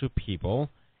word out to people?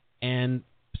 And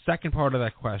second part of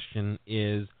that question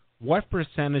is, what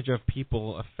percentage of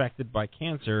people affected by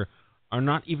cancer are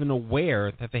not even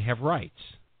aware that they have rights?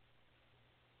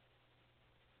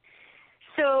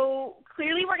 So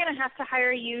clearly we're going to have to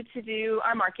hire you to do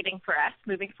our marketing for us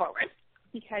moving forward,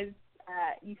 because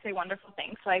you say wonderful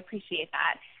things, so I appreciate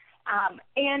that.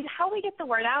 And how we get the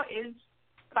word out is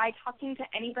by talking to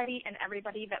anybody and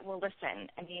everybody that will listen.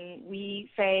 I mean, we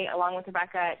say, along with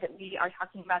Rebecca, that we are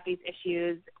talking about these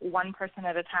issues one person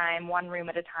at a time, one room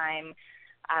at a time,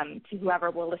 to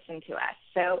whoever will listen to us.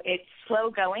 So it's slow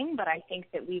going, but I think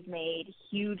that we've made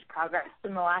huge progress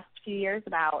in the last few years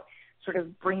about sort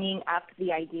of bringing up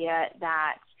the idea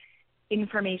that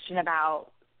information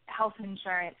about health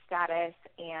insurance status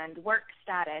and work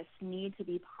status need to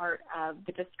be part of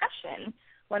the discussion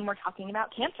when we're talking about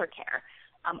cancer care,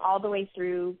 all the way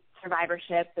through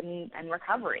survivorship and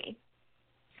recovery.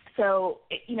 So,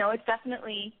 it's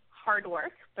definitely hard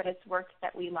work, but it's work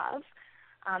that we love.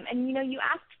 And, you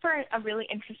asked for a really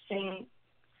interesting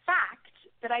fact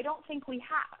that I don't think we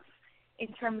have in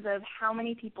terms of how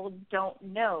many people don't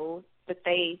know that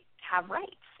they have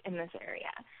rights in this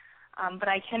area. But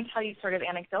I can tell you sort of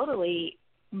anecdotally,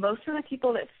 most of the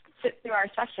people that sit through our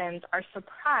sessions are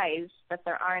surprised that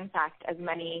there are, in fact, as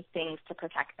many things to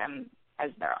protect them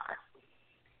as there are.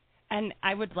 And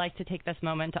I would like to take this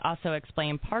moment to also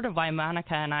explain part of why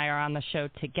Monica and I are on the show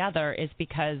together is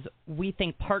because we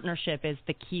think partnership is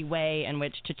the key way in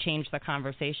which to change the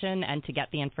conversation and to get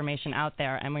the information out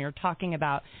there. And when you're talking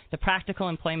about the practical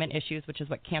employment issues, which is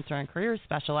what Cancer and Careers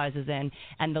specializes in,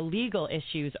 and the legal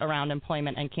issues around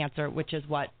employment and cancer, which is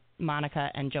what Monica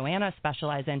and Joanna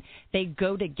specialize in, they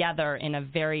go together in a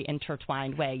very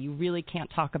intertwined way. You really can't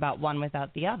talk about one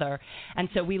without the other. And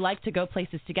so we like to go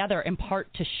places together in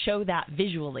part to show that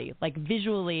visually. Like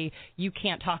visually, you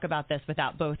can't talk about this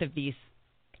without both of these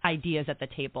ideas at the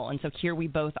table. And so here we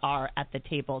both are at the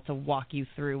table to walk you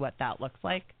through what that looks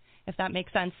like, if that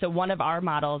makes sense. So one of our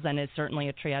models, and is certainly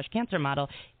a triage cancer model,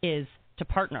 is to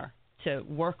partner, to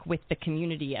work with the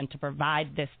community and to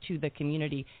provide this to the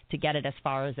community to get it as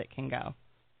far as it can go.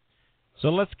 So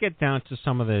let's get down to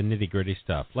some of the nitty-gritty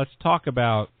stuff. Let's talk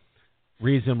about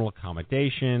reasonable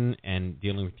accommodation and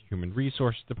dealing with the Human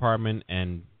Resources Department.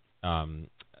 And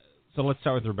so let's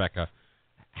start with Rebecca.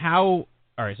 All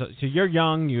right, so you're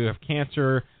young, you have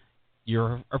cancer,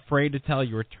 you're afraid to tell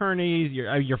your attorneys,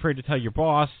 you're afraid to tell your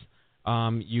boss,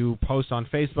 you post on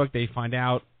Facebook, they find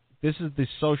out. This is the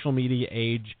social media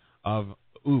age of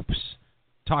oops.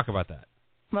 Talk about that.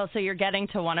 Well, so you're getting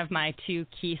to one of my two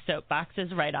key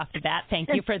soapboxes right off the bat. Thank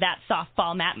you for that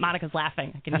softball, Matt. Monica's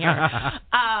laughing. I can hear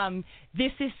her.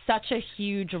 This is such a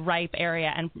huge, ripe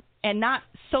area, and not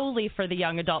solely for the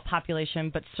young adult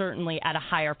population, but certainly at a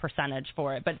higher percentage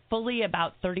for it. But fully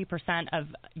about 30% of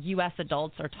U.S.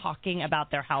 adults are talking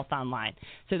about their health online.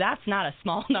 So that's not a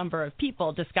small number of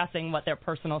people discussing what their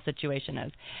personal situation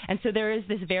is. And so there is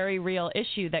this very real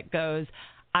issue that goes,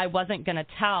 I wasn't going to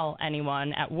tell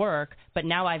anyone at work, but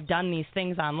now I've done these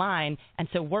things online, and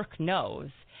so work knows.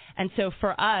 And so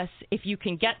for us, if you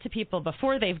can get to people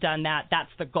before they've done that,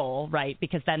 that's the goal, right?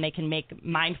 Because then they can make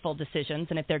mindful decisions.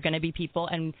 And if they're going to be people,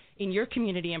 and in your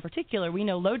community in particular, we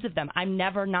know loads of them, I'm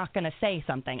never not going to say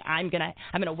something. I'm going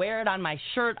to wear it on my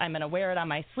shirt. I'm going to wear it on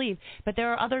my sleeve. But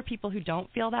there are other people who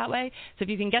don't feel that way. So if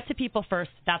you can get to people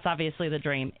first, that's obviously the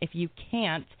dream. If you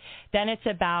can't, then it's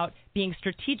about being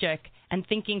strategic and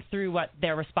thinking through what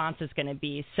their response is going to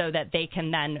be so that they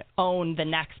can then own the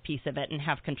next piece of it and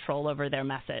have control over their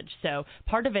message. So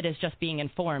part of it is just being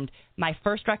informed. My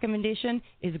first recommendation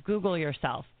is Google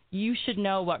yourself. You should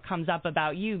know what comes up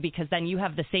about you because then you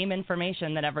have the same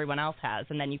information that everyone else has,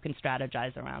 and then you can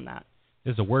strategize around that.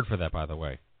 There's a word for that, by the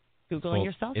way. Googling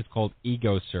yourself? It's called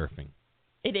ego surfing.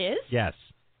 It is? Yes.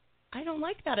 I don't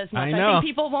like that as much. I think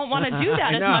people won't want to do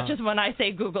that as much as when I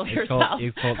say Google yourself.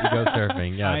 It's called ego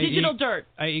surfing, yeah. Digital dirt.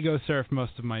 I ego surf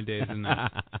most of my days in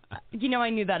that. I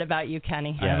knew that about you,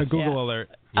 Kenny. Yes. I have a Google alert.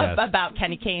 Yes. About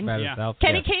Kenny Kane. Himself,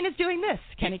 Kenny Kane is doing this.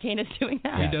 Kenny Kane is doing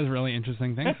that. He does really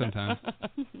interesting things sometimes.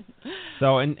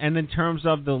 So, and in terms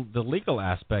of the legal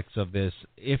aspects of this,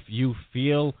 if you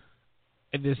feel,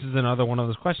 this is another one of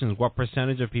those questions, what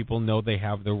percentage of people know they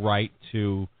have the right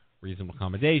to reasonable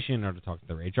accommodation or to talk to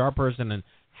their HR person, and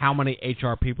how many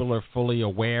HR people are fully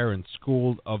aware and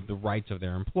schooled of the rights of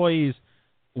their employees.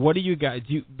 What do you guys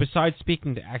do? Besides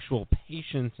speaking to actual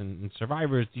patients and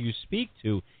survivors, do you speak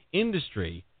to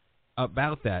industry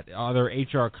about that? Are there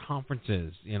HR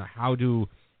conferences? How do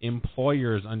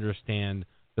employers understand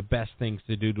the best things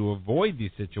to do to avoid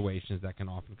these situations that can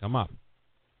often come up?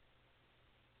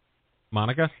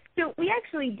 Monica? So we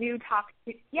actually do talk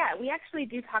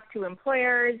to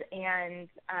employers and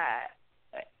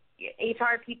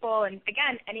HR people, and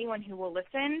again, anyone who will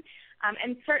listen.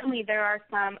 And certainly there are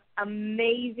some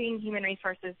amazing human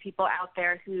resources people out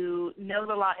there who know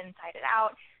the law inside and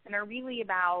out and are really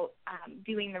about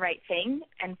doing the right thing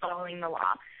and following the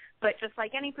law. But just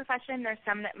like any profession, there's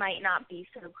some that might not be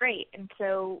so great. And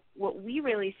so what we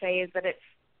really say is that it's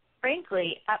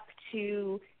frankly up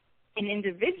to an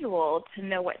individual to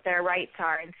know what their rights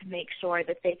are and to make sure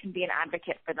that they can be an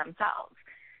advocate for themselves.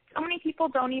 So many people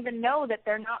don't even know that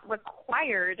they're not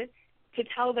required to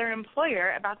tell their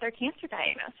employer about their cancer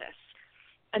diagnosis,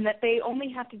 and that they only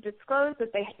have to disclose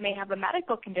that they may have a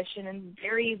medical condition in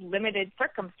very limited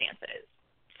circumstances.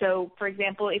 So, for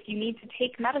example, if you need to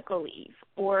take medical leave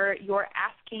or you're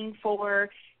asking for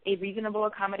a reasonable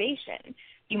accommodation,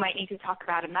 you might need to talk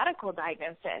about a medical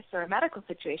diagnosis or a medical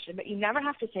situation, but you never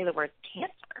have to say the word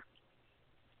cancer.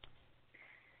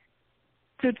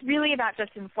 So it's really about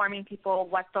just informing people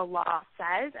what the law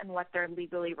says and what they're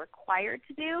legally required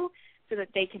to do so that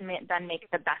they can then make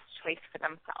the best choice for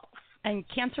themselves. And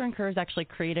Cancer and Careers actually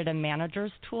created a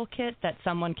manager's toolkit that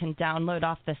someone can download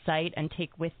off the site and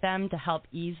take with them to help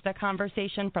ease the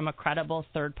conversation from a credible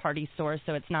third-party source.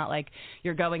 So it's not like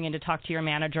you're going in to talk to your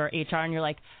manager or HR and you're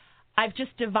like, I've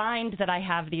just divined that I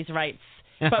have these rights.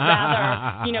 But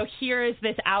rather, here is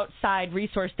this outside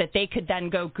resource that they could then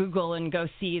go Google and go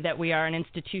see that we are an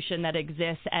institution that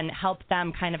exists and help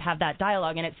them kind of have that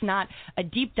dialogue. And it's not a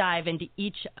deep dive into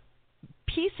each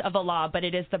piece of a law, but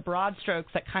it is the broad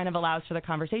strokes that kind of allows for the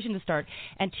conversation to start.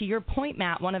 And to your point,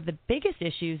 Matt, one of the biggest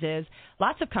issues is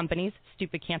lots of companies,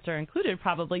 Stupid Cancer included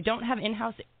probably, don't have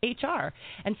in-house HR.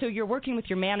 And so you're working with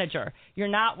your manager. You're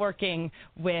not working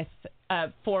with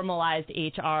a formalized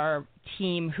HR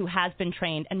team who has been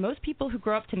trained. And most people who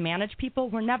grow up to manage people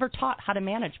were never taught how to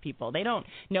manage people. They don't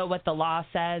know what the law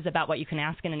says about what you can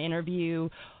ask in an interview,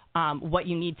 what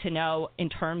you need to know in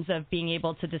terms of being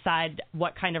able to decide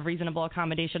what kind of reasonable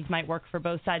accommodations might work for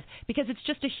both sides, because it's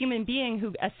just a human being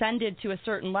who ascended to a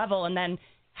certain level and then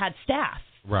had staff.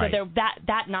 Right. So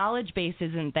that knowledge base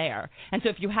isn't there. And so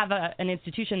if you have an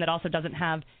institution that also doesn't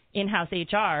have in-house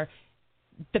HR,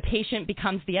 the patient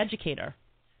becomes the educator.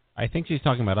 I think she's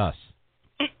talking about us.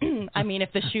 I mean,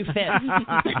 if the shoe fits.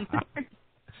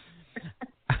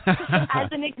 As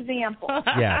an example.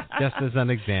 Yeah, just as an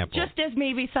example. Just as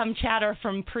maybe some chatter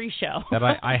from pre-show. That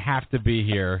I have to be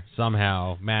here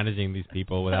somehow managing these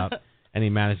people without any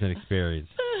management experience.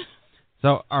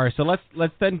 So, all right, so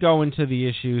let's then go into the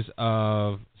issues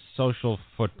of social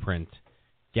footprint,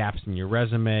 gaps in your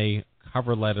resume,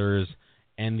 cover letters,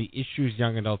 and the issues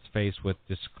young adults face with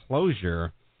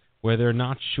disclosure, where they're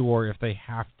not sure if they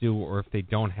have to or if they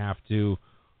don't have to.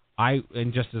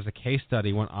 And just as a case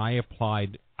study, when I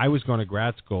applied, I was going to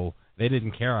grad school. They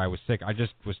didn't care I was sick. I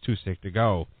just was too sick to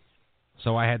go.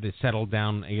 So I had to settle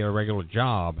down and get a regular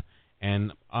job.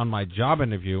 And on my job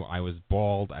interview, I was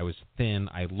bald, I was thin,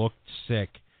 I looked sick,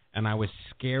 and I was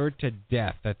scared to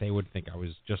death that they would think I was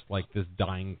just like this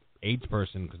dying AIDS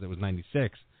person because it was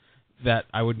 96, that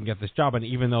I wouldn't get this job. And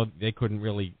even though they couldn't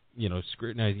really,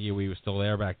 scrutinize you, we were still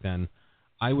there back then,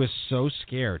 I was so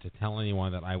scared to tell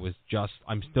anyone that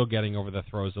I'm still getting over the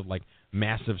throes of like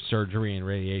massive surgery and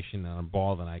radiation, and I'm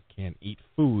bald and I can't eat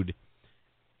food.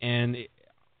 And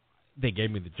they gave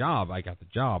me the job. I got the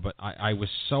job, but I was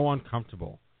so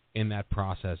uncomfortable in that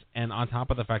process. And on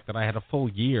top of the fact that I had a full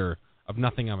year of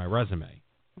nothing on my resume.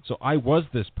 So I was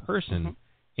this person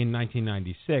in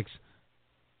 1996.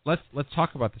 Let's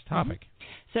talk about this topic.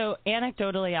 So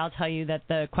anecdotally, I'll tell you that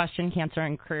the question Cancer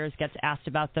and Careers gets asked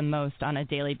about the most on a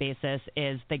daily basis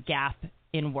is the gap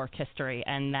in work history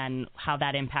and then how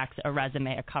that impacts a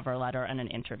resume, a cover letter, and an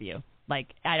interview. Like,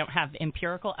 I don't have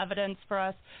empirical evidence for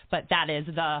us, but that is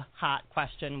the hot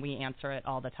question. We answer it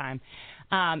all the time.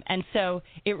 And so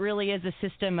it really is a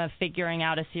system of figuring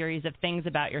out a series of things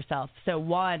about yourself. So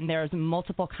one, there's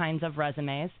multiple kinds of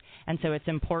resumes, and so it's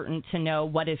important to know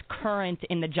what is current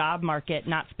in the job market,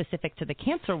 not specific to the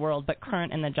cancer world, but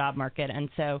current in the job market. And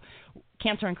so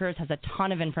Cancer and Careers has a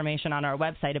ton of information on our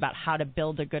website about how to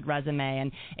build a good resume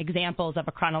and examples of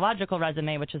a chronological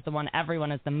resume, which is the one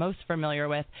everyone is the most familiar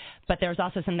with. But there's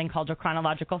also something called a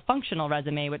chronological functional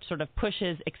resume, which sort of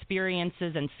pushes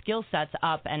experiences and skill sets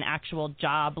up and actual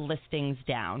job listings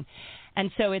down.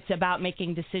 And so it's about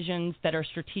making decisions that are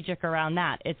strategic around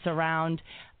that. It's around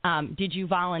did you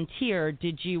volunteer?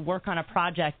 Did you work on a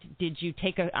project? Did you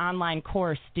take an online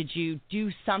course? Did you do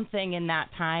something in that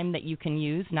time that you can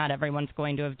use? Not everyone's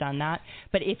going to have done that.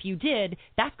 But if you did,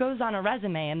 that goes on a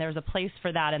resume, and there's a place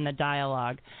for that in the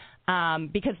dialogue.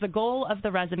 Because the goal of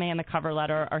the resume and the cover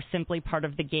letter are simply part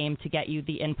of the game to get you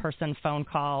the in-person phone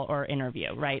call or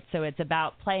interview, right? So it's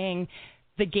about playing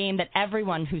the game that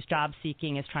everyone who's job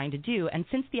seeking is trying to do. And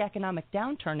since the economic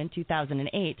downturn in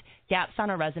 2008, gaps on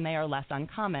a resume are less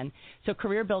uncommon. So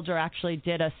Career Builder actually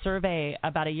did a survey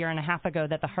about a year and a half ago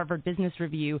that the Harvard Business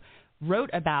Review wrote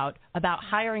about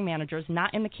hiring managers,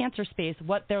 not in the cancer space,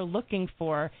 what they're looking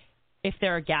for if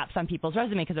there are gaps on people's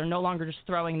resume, because they're no longer just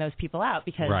throwing those people out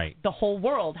because the whole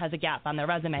world has a gap on their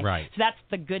resume. Right. So that's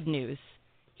the good news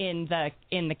in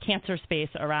the cancer space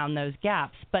around those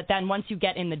gaps. But then once you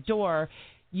get in the door,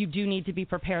 you do need to be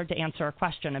prepared to answer a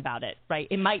question about it, right?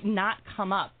 It might not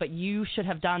come up, but you should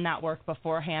have done that work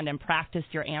beforehand and practiced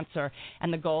your answer.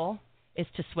 And the goal is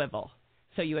to swivel.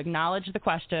 So you acknowledge the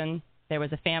question. There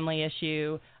was a family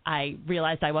issue. I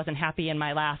realized I wasn't happy in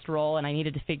my last role, and I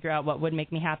needed to figure out what would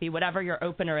make me happy. Whatever your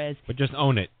opener is, but just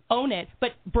own it. Own it,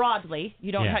 but broadly.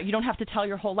 You don't you don't have to tell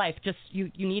your whole life. Just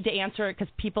you need to answer it because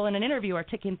people in an interview are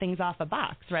ticking things off a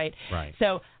box, right? Right.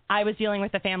 So I was dealing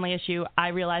with a family issue. I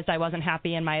realized I wasn't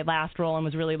happy in my last role and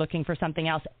was really looking for something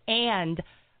else. And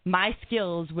my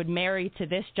skills would marry to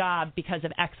this job because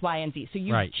of X, Y, and Z. So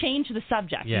you change the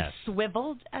subject. Yes. You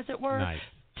swiveled, as it were. Nice.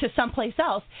 To someplace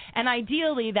else, and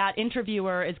ideally that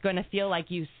interviewer is going to feel like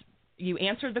you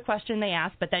answered the question they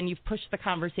asked, but then you've pushed the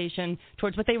conversation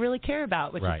towards what they really care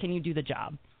about, which is can you do the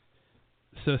job.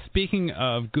 So speaking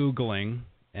of Googling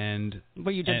and...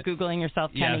 Were you just Googling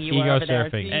yourself, Kenny? Yes, you were over there.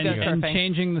 And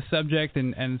changing the subject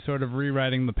and sort of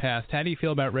rewriting the past. How do you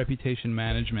feel about reputation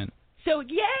management? So,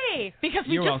 yay! Because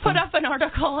we You're just welcome. put up an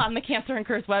article on the Cancer and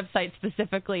Careers website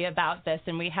specifically about this,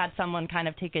 and we had someone kind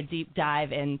of take a deep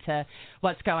dive into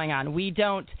what's going on. We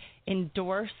don't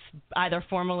endorse, either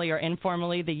formally or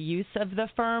informally, the use of the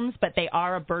firms, but they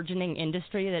are a burgeoning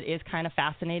industry that is kind of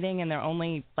fascinating, and they're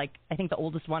only, I think the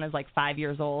oldest one is 5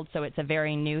 years old, so it's a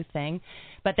very new thing.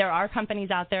 But there are companies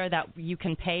out there that you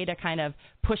can pay to kind of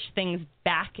push things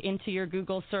back into your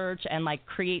Google search and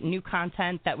create new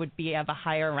content that would be of a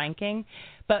higher ranking.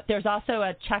 But there's also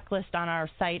a checklist on our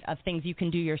site of things you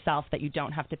can do yourself that you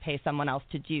don't have to pay someone else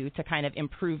to do to kind of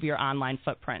improve your online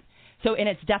footprint. So, and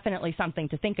it's definitely something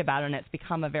to think about, and it's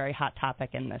become a very hot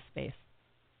topic in this space.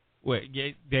 Wait,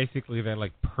 basically they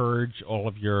purge all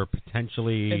of your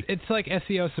potentially... It's like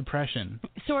SEO suppression.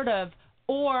 Sort of.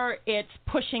 Or it's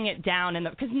pushing it down,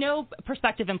 because no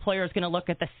prospective employer is going to look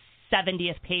at the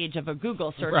 70th page of a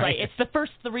Google search, right? It's the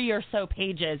first 3 or so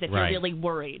pages if you're really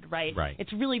worried, right?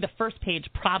 It's really the first page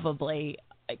probably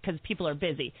because people are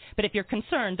busy. But if you're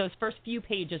concerned, those first few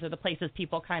pages are the places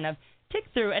people kind of tick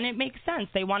through, and it makes sense.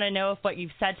 They want to know if what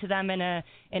you've said to them in a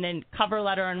cover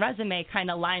letter and resume kind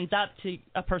of lines up to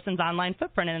a person's online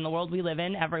footprint. And in the world we live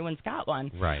in, everyone's got one.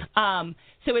 Right.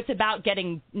 So it's about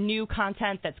getting new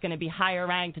content that's going to be higher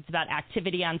ranked. It's about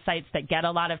activity on sites that get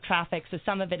a lot of traffic. So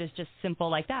some of it is just simple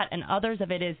like that, and others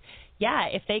of it is,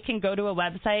 if they can go to a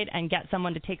website and get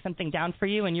someone to take something down for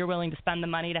you, and you're willing to spend the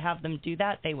money to have them do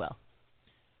that, they will.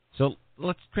 So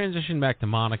let's transition back to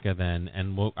Monica then,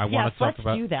 and I want to talk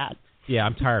about... let's do that. Yeah,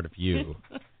 I'm tired of you.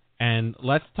 And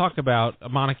let's talk about,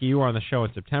 Monica, you were on the show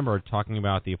in September talking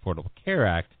about the Affordable Care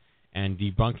Act and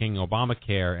debunking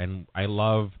Obamacare, and I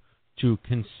love to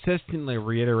consistently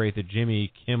reiterate the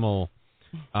Jimmy Kimmel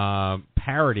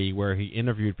parody where he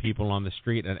interviewed people on the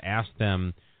street and asked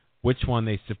them which one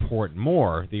they support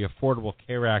more, the Affordable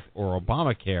Care Act or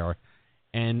Obamacare,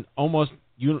 and almost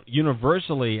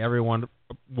universally everyone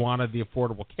wanted the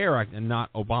Affordable Care Act and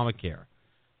not Obamacare.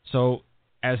 So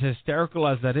as hysterical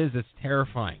as that is, it's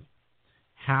terrifying.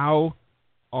 How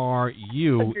are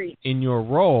you, in your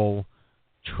role,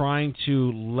 trying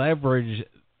to leverage,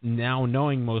 now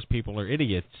knowing most people are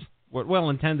idiots,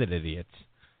 well-intended idiots,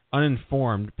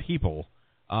 uninformed people,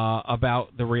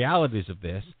 about the realities of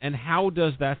this, and how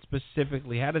does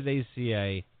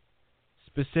ACA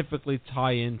specifically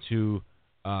tie into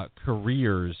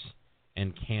careers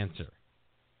and cancer?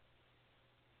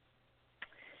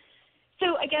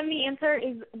 So again, the answer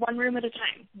is one room at a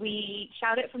time. We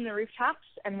shout it from the rooftops,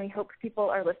 and we hope people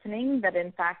are listening that,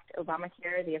 in fact,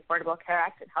 Obamacare, the Affordable Care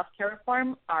Act, and healthcare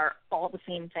reform are all the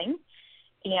same thing.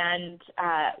 And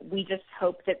we just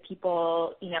hope that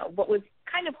people, what was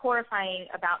kind of horrifying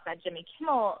about that Jimmy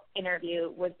Kimmel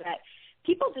interview was that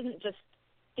people didn't just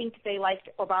think they liked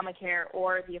Obamacare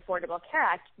or the Affordable Care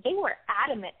Act. They were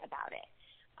adamant about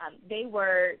it. They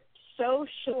were so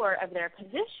sure of their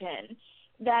position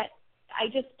that I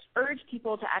just urge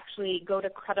people to actually go to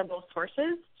credible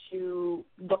sources to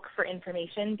look for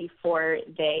information before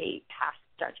they pass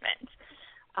judgment.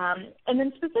 And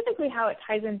then specifically how it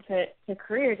ties into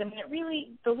careers, I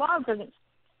mean, the law doesn't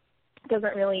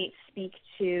really speak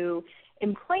to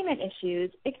employment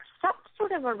issues except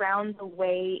sort of around the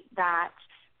way that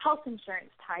health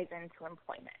insurance ties into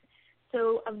employment.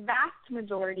 So a vast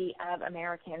majority of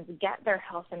Americans get their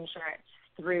health insurance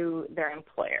through their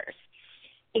employers.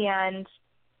 And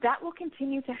that will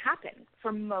continue to happen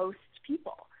for most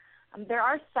people. There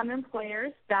are some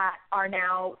employers that are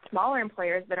now, smaller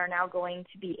employers that are now going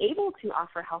to be able to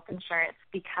offer health insurance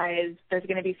because there's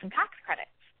going to be some tax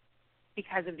credits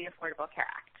because of the Affordable Care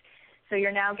Act. So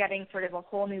you're now getting sort of a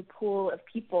whole new pool of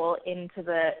people into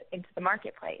the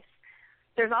marketplace.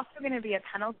 There's also going to be a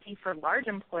penalty for large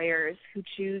employers who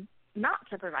choose not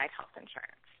to provide health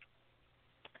insurance.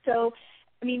 So,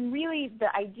 I mean, really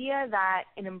the idea that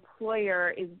an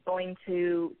employer is going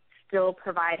to still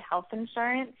provide health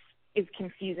insurance is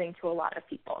confusing to a lot of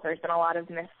people. There's been a lot of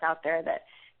myths out there that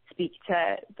speak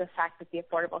to the fact that the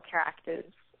Affordable Care Act is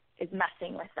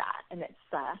messing with that, and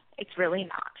it's really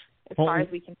not, as far as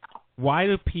we can tell. Why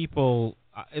do people,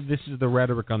 this is the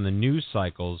rhetoric on the news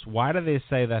cycles, why do they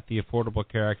say that the Affordable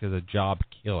Care Act is a job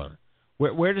killer?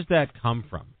 Where does that come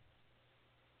from?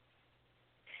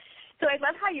 So I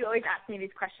love how you always ask me these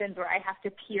questions where I have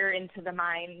to peer into the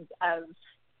minds of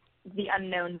the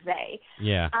unknown they.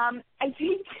 Yeah. I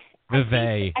think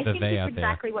it's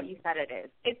exactly what you said it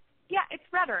is. It's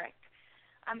rhetoric.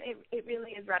 It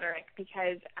really is rhetoric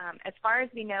because as far as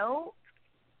we know,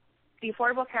 the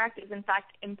Affordable Care Act is in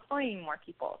fact employing more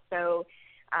people. So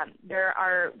there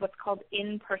are what's called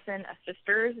in-person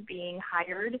assisters being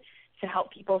hired to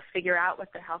help people figure out what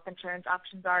their health insurance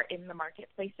options are in the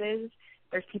marketplaces.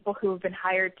 There's people who have been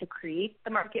hired to create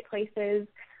the marketplaces.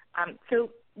 So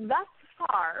thus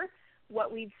far,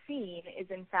 what we've seen is,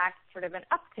 in fact, sort of an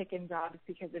uptick in jobs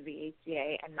because of the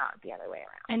ACA and not the other way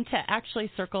around. And to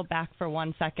actually circle back for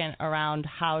 1 second around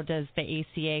how does the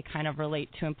ACA kind of relate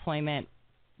to employment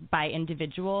by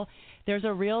individual, there's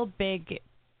a real big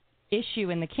issue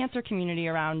in the cancer community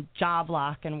around job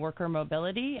lock and worker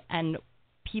mobility and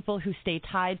people who stay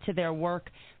tied to their work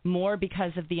more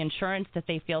because of the insurance that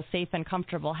they feel safe and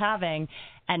comfortable having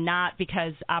and not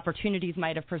because opportunities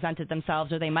might have presented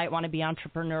themselves or they might want to be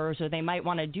entrepreneurs or they might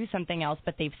want to do something else,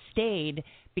 but they've stayed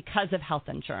because of health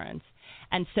insurance.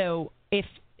 And so if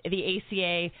the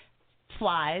ACA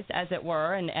flies, as it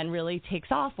were, and really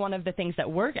takes off, one of the things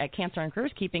that we're at Cancer and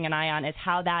Careers keeping an eye on is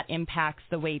how that impacts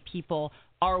the way people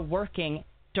are working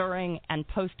during and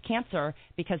post-cancer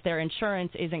because their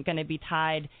insurance isn't going to be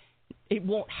tied, it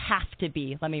won't have to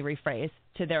be, let me rephrase,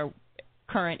 to their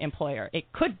current employer.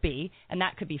 It could be, and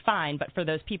that could be fine, but for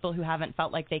those people who haven't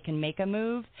felt like they can make a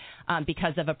move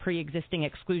because of a pre-existing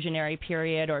exclusionary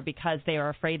period or because they are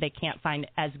afraid they can't find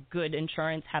as good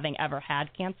insurance having ever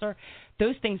had cancer,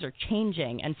 those things are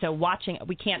changing. And so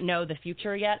we can't know the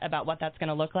future yet about what that's going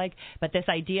to look like, but this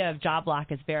idea of job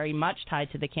lock is very much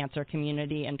tied to the cancer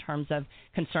community in terms of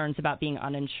concerns about being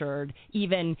uninsured,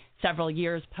 even several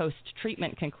years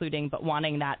post-treatment concluding, but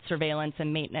wanting that surveillance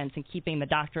and maintenance and keeping the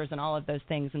doctors and all of those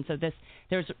things. And so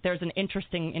there's an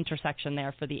interesting intersection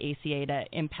there for the ACA to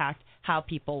impact how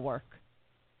people work.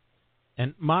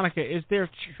 And Monica, is there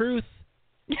truth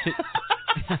to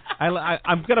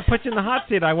I'm going to put you in the hot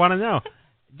seat. I want to know.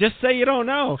 Just say you don't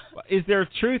know. Is there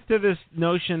truth to this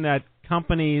notion that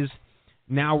companies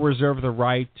now reserve the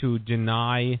right to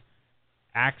deny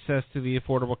access to the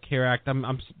Affordable Care Act?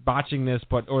 I'm botching this,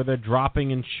 or they're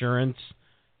dropping insurance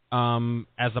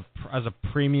as a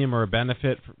premium or a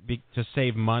benefit to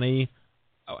save money.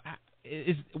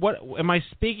 Am I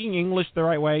speaking English the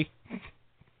right way?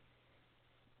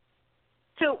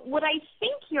 So what I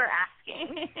think you're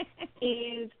asking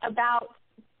is about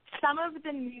some of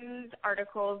the news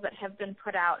articles that have been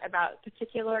put out about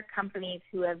particular companies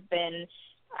who have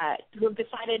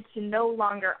decided to no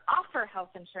longer offer health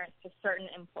insurance to certain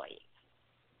employees.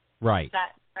 Right. Is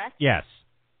that correct? Yes.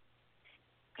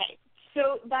 Okay.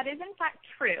 So that is in fact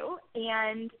true,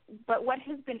 but what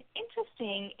has been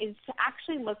interesting is to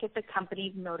actually look at the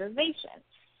company's motivation.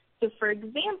 So, for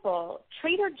example,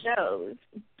 Trader Joe's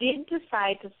did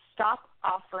decide to stop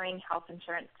offering health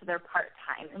insurance to their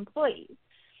part-time employees.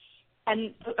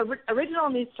 And the original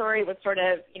news story was sort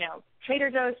of,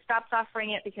 Trader Joe's stopped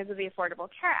offering it because of the Affordable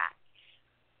Care Act.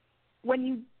 When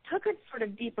you took a sort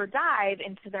of deeper dive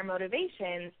into their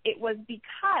motivations, it was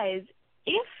because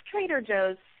if Trader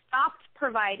Joe's stopped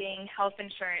providing health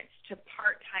insurance to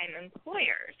part-time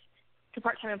employees,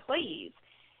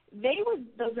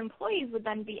 those employees would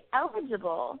then be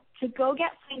eligible to go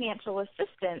get financial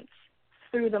assistance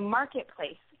through the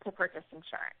marketplace to purchase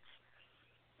insurance.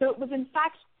 So it was, in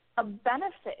fact, a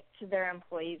benefit to their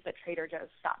employees that Trader Joe's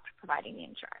stopped providing the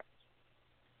insurance.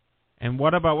 And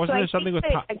what about, wasn't there something with...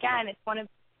 Again, it's one of...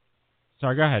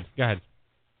 Sorry, go ahead. I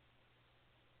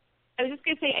was just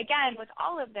going to say, again, with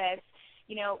all of this,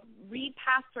 read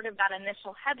past sort of that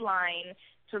initial headline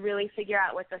to really figure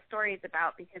out what the story is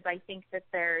about, because I think that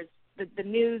there's the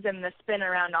news and the spin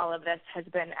around all of this has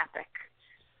been epic.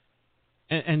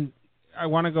 And I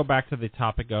want to go back to the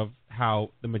topic of how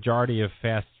the majority of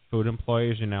fast food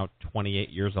employees are now 28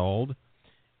 years old,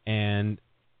 and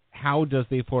how does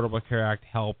the Affordable Care Act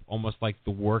help almost like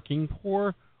the working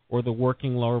poor or the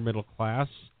working lower middle class?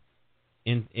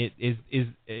 Is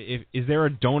there a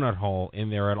donut hole in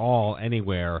there at all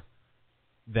anywhere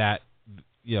that,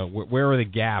 where are the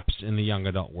gaps in the young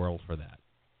adult world for that?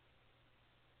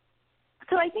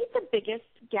 So I think the biggest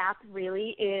gap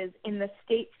really is in the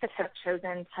states that have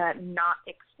chosen to not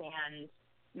expand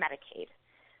Medicaid.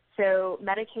 So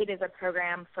Medicaid is a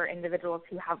program for individuals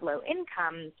who have low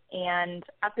incomes, and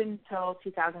up until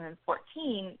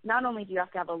 2014, not only do you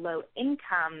have to have a low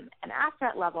income and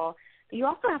asset level, but you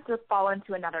also have to fall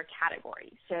into another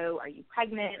category. So are you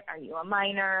pregnant? Are you a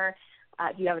minor?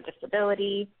 Do you have a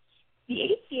disability? The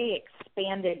ACA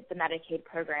expanded the Medicaid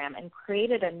program and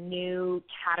created a new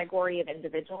category of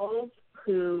individuals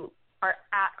who are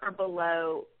at or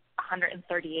below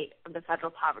 138 of the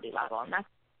federal poverty level, and that's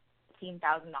 $15,000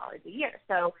 a year.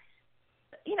 So,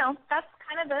 that's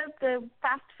kind of the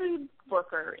fast food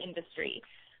worker industry,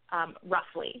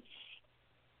 roughly.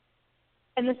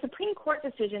 And the Supreme Court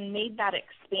decision made that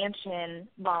expansion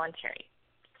voluntary.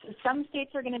 So some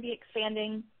states are going to be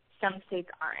expanding, some states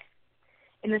aren't.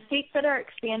 In the states that are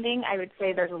expanding, I would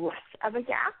say there's less of a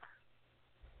gap.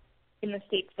 In the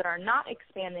states that are not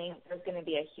expanding, there's going to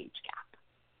be a huge gap.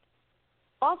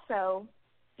 Also,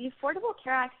 the Affordable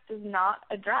Care Act does not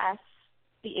address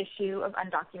the issue of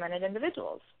undocumented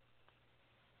individuals.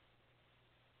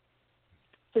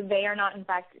 So they are not, in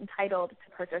fact, entitled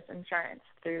to purchase insurance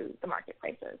through the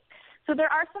marketplaces. So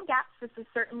there are some gaps. This is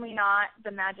certainly not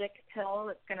the magic pill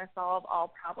that's going to solve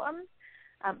all problems.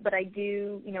 But I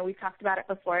do, we've talked about it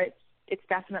before. It's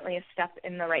definitely a step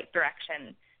in the right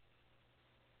direction.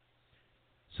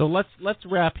 So let's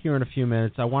wrap here in a few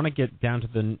minutes. I want to get down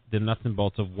to the nuts and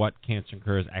bolts of what Cancer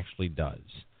Cares actually does.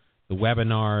 The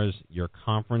webinars, your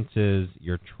conferences,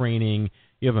 your training.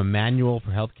 You have a manual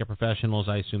for healthcare professionals.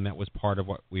 I assume that was part of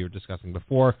what we were discussing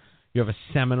before. You have a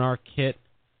seminar kit.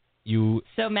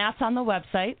 So Matt's on the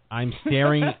website. I'm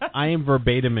staring. I am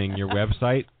verbatiming your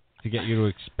website to get you to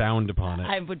expound upon it.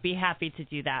 I would be happy to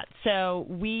do that. So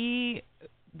we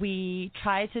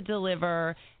try to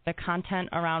deliver the content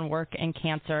around work and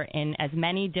cancer in as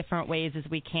many different ways as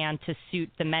we can to suit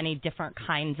the many different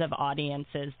kinds of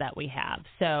audiences that we have.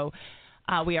 So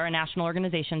we are a national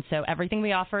organization, so everything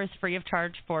we offer is free of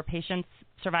charge for patients,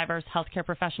 survivors, healthcare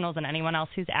professionals, and anyone else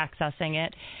who's accessing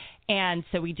it. And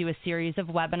so we do a series of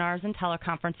webinars and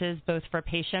teleconferences, both for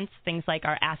patients, things like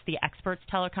our Ask the Experts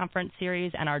teleconference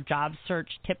series and our Job Search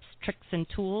Tips, Tricks, and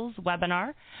Tools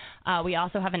webinar. We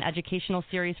also have an educational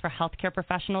series for healthcare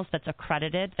professionals that's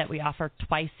accredited that we offer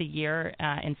twice a year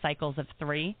in cycles of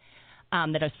 3.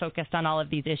 That is focused on all of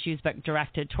these issues, but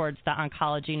directed towards the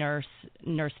oncology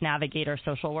nurse navigator,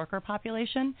 social worker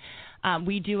population.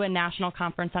 We do a national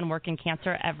conference on work and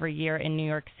cancer every year in New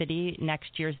York City.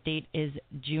 Next year's date is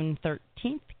June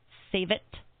 13th. Save it.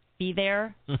 Be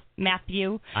there,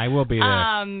 Matthew. I will be there.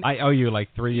 I owe you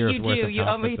like 3 years worth of You do. You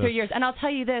owe me 3 years. And I'll tell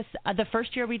you this. The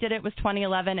first year we did it was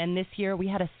 2011, and this year we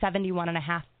had a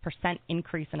 71.5%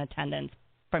 increase in attendance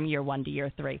from year 1 to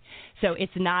year 3. So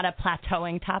it's not a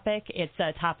plateauing topic. It's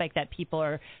a topic that people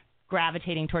are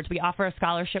gravitating towards. We offer a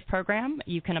scholarship program.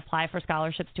 You can apply for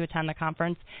scholarships to attend the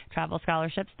conference, travel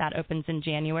scholarships. That opens in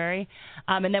January.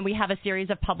 And then we have a series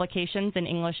of publications in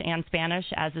English and Spanish,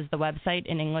 as is the website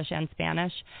in English and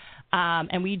Spanish.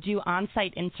 And we do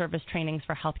on-site in-service trainings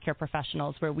for healthcare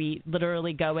professionals where we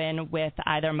literally go in with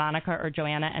either Monica or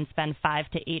Joanna and spend 5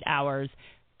 to 8 hours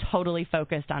totally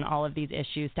focused on all of these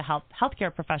issues to help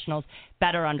healthcare professionals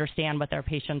better understand what their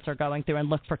patients are going through and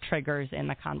look for triggers in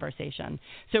the conversation.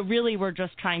 So really, we're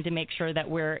just trying to make sure that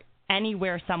we're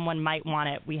anywhere someone might want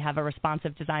it. We have a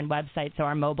responsive design website, so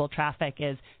our mobile traffic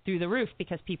is through the roof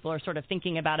because people are sort of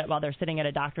thinking about it while they're sitting at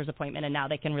a doctor's appointment, and now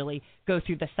they can really go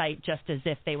through the site just as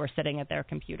if they were sitting at their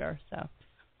computer. So,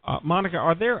 Monica,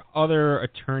 are there other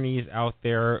attorneys out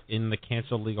there in the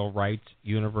cancer legal rights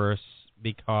universe?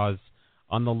 Because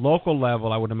on the local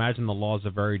level, I would imagine the laws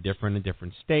are very different in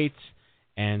different states,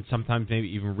 and sometimes maybe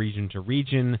even region to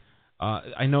region.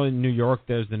 I know in New York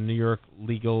there's the New York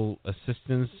Legal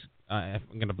Assistance. I'm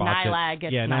going to botch NILAG.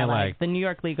 it. Yeah, NILAG. The New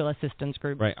York Legal Assistance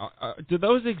Group. Right. Do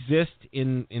those exist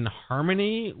in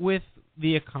harmony with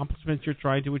the accomplishments you're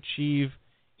trying to achieve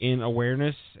in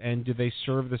awareness, and do they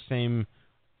serve the same,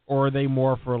 or are they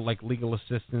more for like legal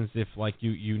assistance if like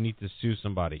you need to sue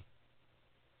somebody?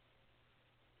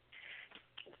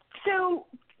 So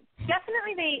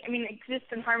definitely they,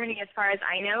 exist in harmony as far as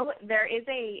I know. There is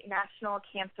a National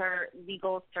Cancer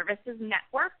Legal Services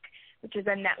Network, which is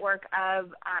a network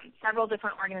of several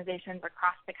different organizations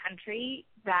across the country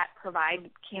that provide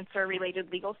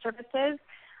cancer-related legal services.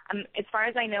 As far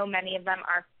as I know, many of them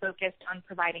are focused on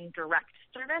providing direct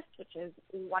service, which is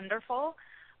wonderful.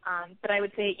 But I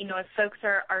would say, if folks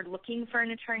are looking for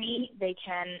an attorney, they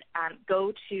can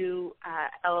go to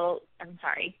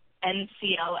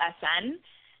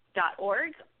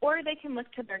nclsn.org, or they can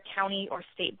look to their county or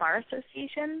state bar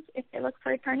associations if they look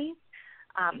for attorneys.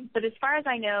 But as far as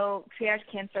I know, Triage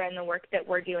Cancer and the work that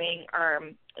we're doing are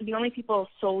the only people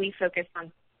solely focused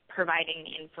on providing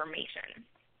the information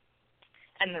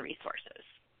and the resources.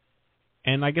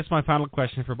 And I guess my final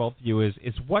question for both of you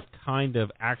is what kind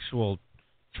of actual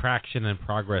traction and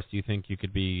progress do you think you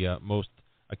could be most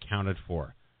accounted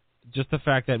for? Just the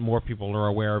fact that more people are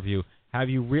aware of you. Have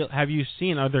you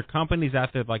seen, are there companies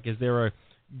out there, like is there a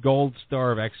gold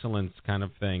star of excellence kind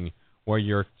of thing where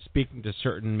you're speaking to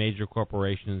certain major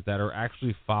corporations that are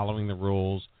actually following the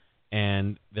rules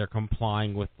and they're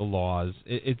complying with the laws?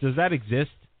 Does that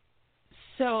exist?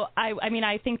 So,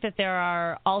 I think that there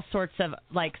are all sorts of,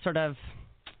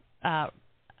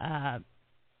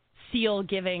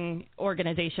 seal-giving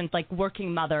organizations, like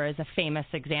Working Mother is a famous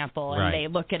example, and they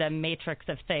look at a matrix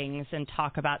of things and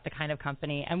talk about the kind of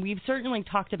company. And we've certainly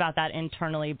talked about that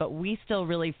internally, but we still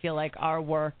really feel like our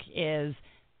work is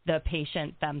the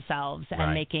patient themselves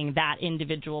and making that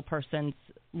individual person's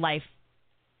life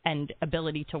and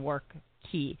ability to work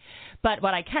key. But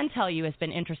what I can tell you has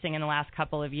been interesting in the last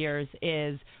couple of years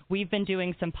is we've been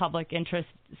doing some public interest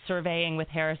surveying with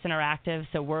Harris Interactive,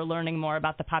 so we're learning more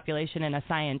about the population in a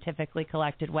scientifically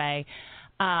collected way.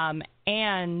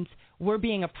 And we're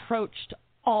being approached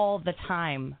all the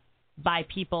time by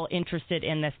people interested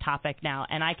in this topic now.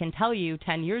 And I can tell you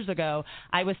 10 years ago,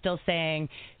 I was still saying,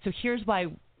 so here's why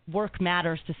work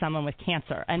matters to someone with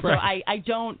cancer. And so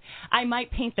I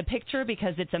might paint the picture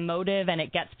because it's emotive and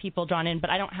it gets people drawn in,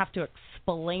 but I don't have to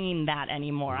explain that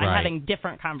anymore. I'm having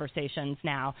different conversations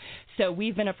now. So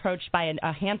we've been approached by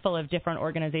a handful of different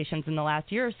organizations in the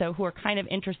last year or so who are kind of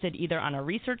interested either on a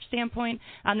research standpoint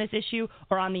on this issue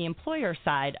or on the employer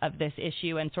side of this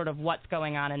issue and sort of what's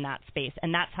going on in that space.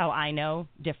 And that's how I know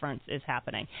difference is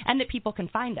happening and that people can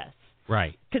find us.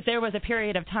 Right. Because there was a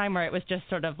period of time where it was just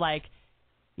sort of like,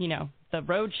 the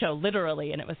road show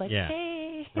literally, and it was like,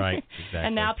 hey. Right, exactly.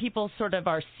 And now people sort of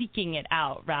are seeking it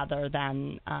out rather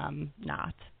than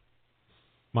not.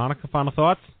 Monica, final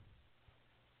thoughts?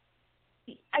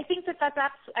 I think that's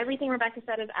everything Rebecca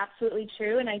said is absolutely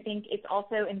true, and I think it's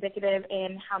also indicative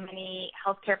in how many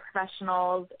healthcare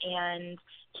professionals and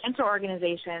cancer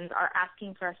organizations are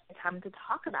asking for us to come to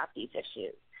talk about these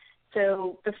issues.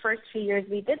 So the first few years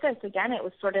we did this, again, it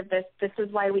was sort of this is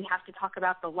why we have to talk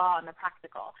about the law and the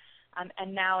practical.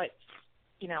 And now it's,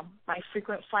 my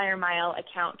frequent flyer mile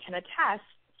account can attest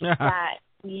that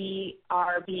we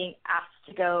are being asked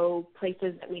to go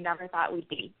places that we never thought we'd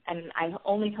be. And I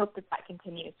only hope that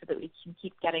continues so that we can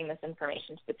keep getting this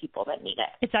information to the people that need it.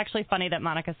 It's actually funny that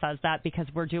Monica says that because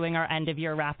we're doing our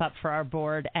end-of-year wrap-up for our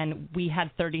board, and we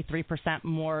had 33%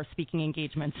 more speaking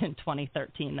engagements in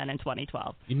 2013 than in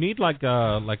 2012. You need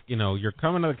you're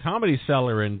coming to the Comedy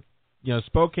Cellar in,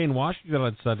 Spokane, Washington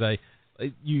on Sunday.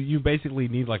 You basically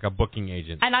need like a booking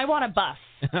agent. And I want a bus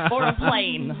or a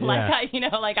plane.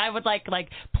 I would like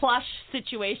plush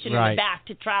situation in the back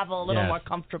to travel a little more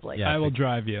comfortably. Yeah, I will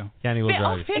drive you. Kenny will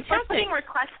drive you. If we're putting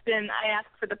requests in, I ask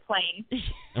for the plane.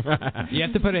 You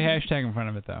have to put a hashtag in front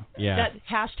of it, though. Yeah.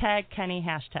 Hashtag Kenny,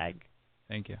 hashtag.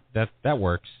 Thank you. That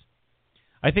works.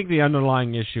 I think the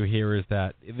underlying issue here is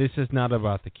that this is not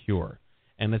about the cure.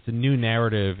 and it's a new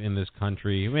narrative in this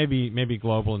country, maybe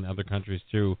global in other countries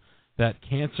too, that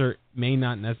cancer may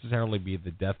not necessarily be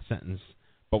the death sentence,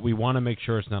 but we want to make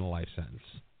sure it's not a life sentence.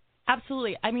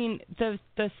 Absolutely. I mean, the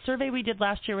survey we did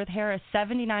last year with Harris,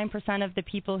 79% of the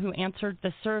people who answered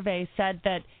the survey said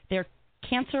that their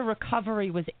cancer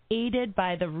recovery was aided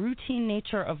by the routine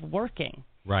nature of working.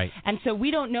 Right. And so we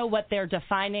don't know what they're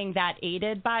defining that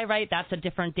aided by, right? That's a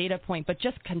different data point. But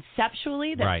just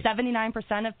conceptually, that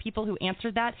 79% of people who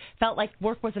answered that felt like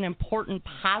work was an important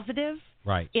positive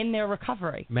in their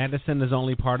recovery. Medicine is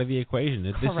only part of the equation.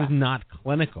 This is not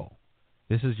clinical.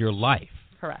 This is your life.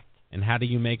 Correct. And how do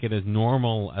you make it as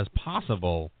normal as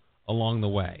possible along the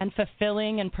way? And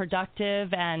fulfilling and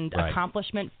productive and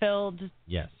accomplishment-filled.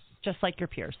 Yes. Just like your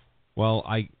peers. Well,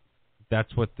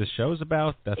 that's what the show's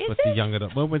about. That's what the Young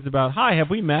Adult Movement's about. Hi, have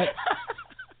we met?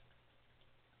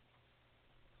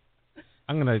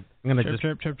 I'm gonna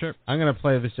chirp. I'm gonna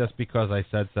play this just because I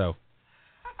said so.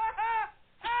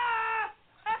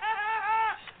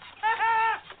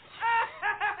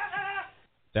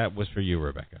 That was for you,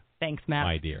 Rebecca. Thanks, Matt.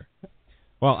 My dear.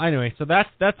 Well, anyway, so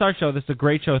that's our show. This is a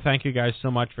great show. Thank you guys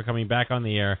so much for coming back on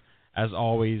the air. As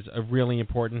always, a really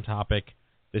important topic.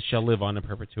 This shall live on in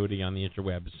perpetuity on the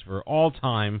interwebs for all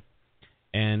time,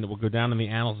 and will go down in the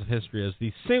annals of history as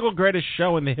the single greatest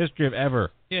show in the history of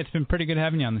ever. Yeah, it's been pretty good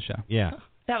having you on the show. Yeah.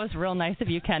 That was real nice of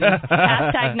you, Kenny.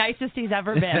 Hashtag nicest he's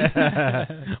ever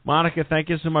been. Monica, thank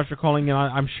you so much for calling in.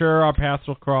 I'm sure our paths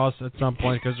will cross at some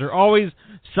point because they're always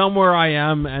somewhere I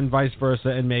am, and vice versa,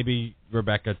 and maybe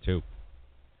Rebecca too,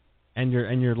 and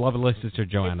your lovely sister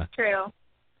Joanna. It's true.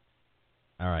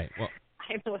 All right. Well,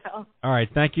 I will. All right.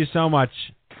 Thank you so much.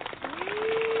 Thank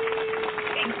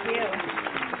you.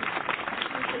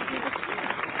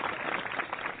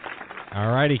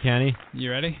 All righty, Kenny.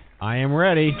 You ready? I am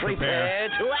ready. Prepare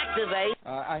to activate.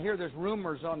 I hear there's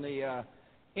rumors on the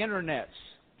internets.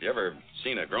 You ever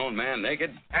seen a grown man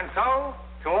naked? And so,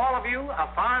 to all of you,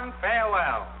 a fond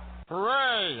farewell.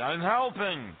 Hooray, I'm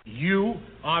helping. You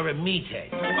are a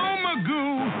meathead. Oh,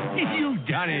 Magoo, you've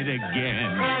done it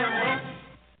again.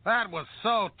 That was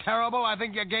so terrible, I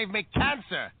think you gave me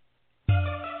cancer.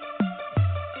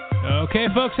 Okay,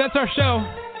 folks, that's our show.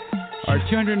 Our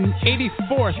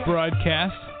 284th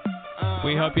broadcast.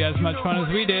 We hope you had as much fun as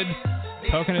we did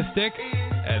poking a stick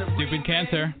at Stupid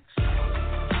Cancer.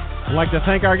 I'd like to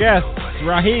thank our guests,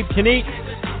 Rahib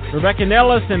Kaneet, Rebecca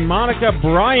Nellis, and Monica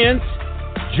Bryant.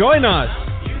 Join us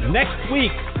next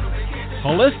week.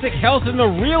 Holistic health in the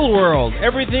real world.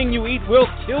 Everything you eat will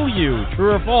kill you.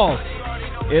 True or false?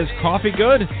 Is coffee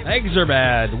good? Eggs are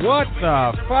bad. What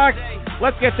the fuck?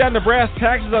 Let's get down to brass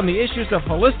tacks on the issues of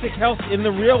holistic health in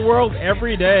the real world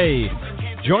every day.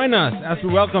 Join us as we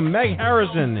welcome Meg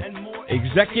Harrison,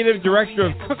 Executive Director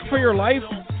of Cook for Your Life,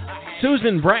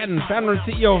 Susan Bratton, founder and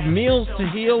CEO of Meals to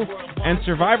Heal, and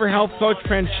Survivor Health Coach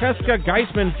Francesca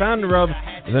Geisman, founder of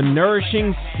The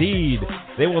Nourishing Seed.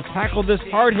 They will tackle this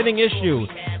hard-hitting issue.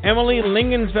 Emily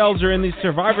Lingenfelser in the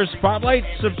Survivor Spotlight.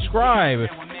 Subscribe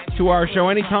to our show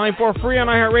anytime for free on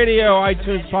iHeartRadio,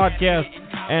 iTunes Podcast,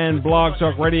 and Blog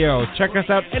Talk Radio. Check us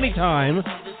out anytime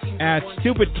at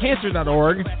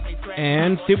stupidcancer.org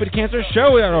and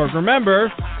stupidcancershow.org.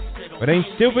 Remember, if it ain't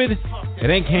stupid, it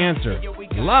ain't cancer.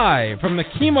 Live from the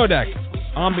Chemo Deck,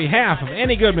 on behalf of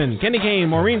Annie Goodman, Kenny Kane,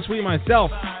 Maureen Sweet,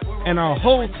 myself, and our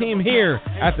whole team here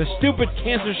at the Stupid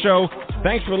Cancer Show,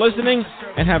 thanks for listening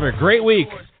and have a great week.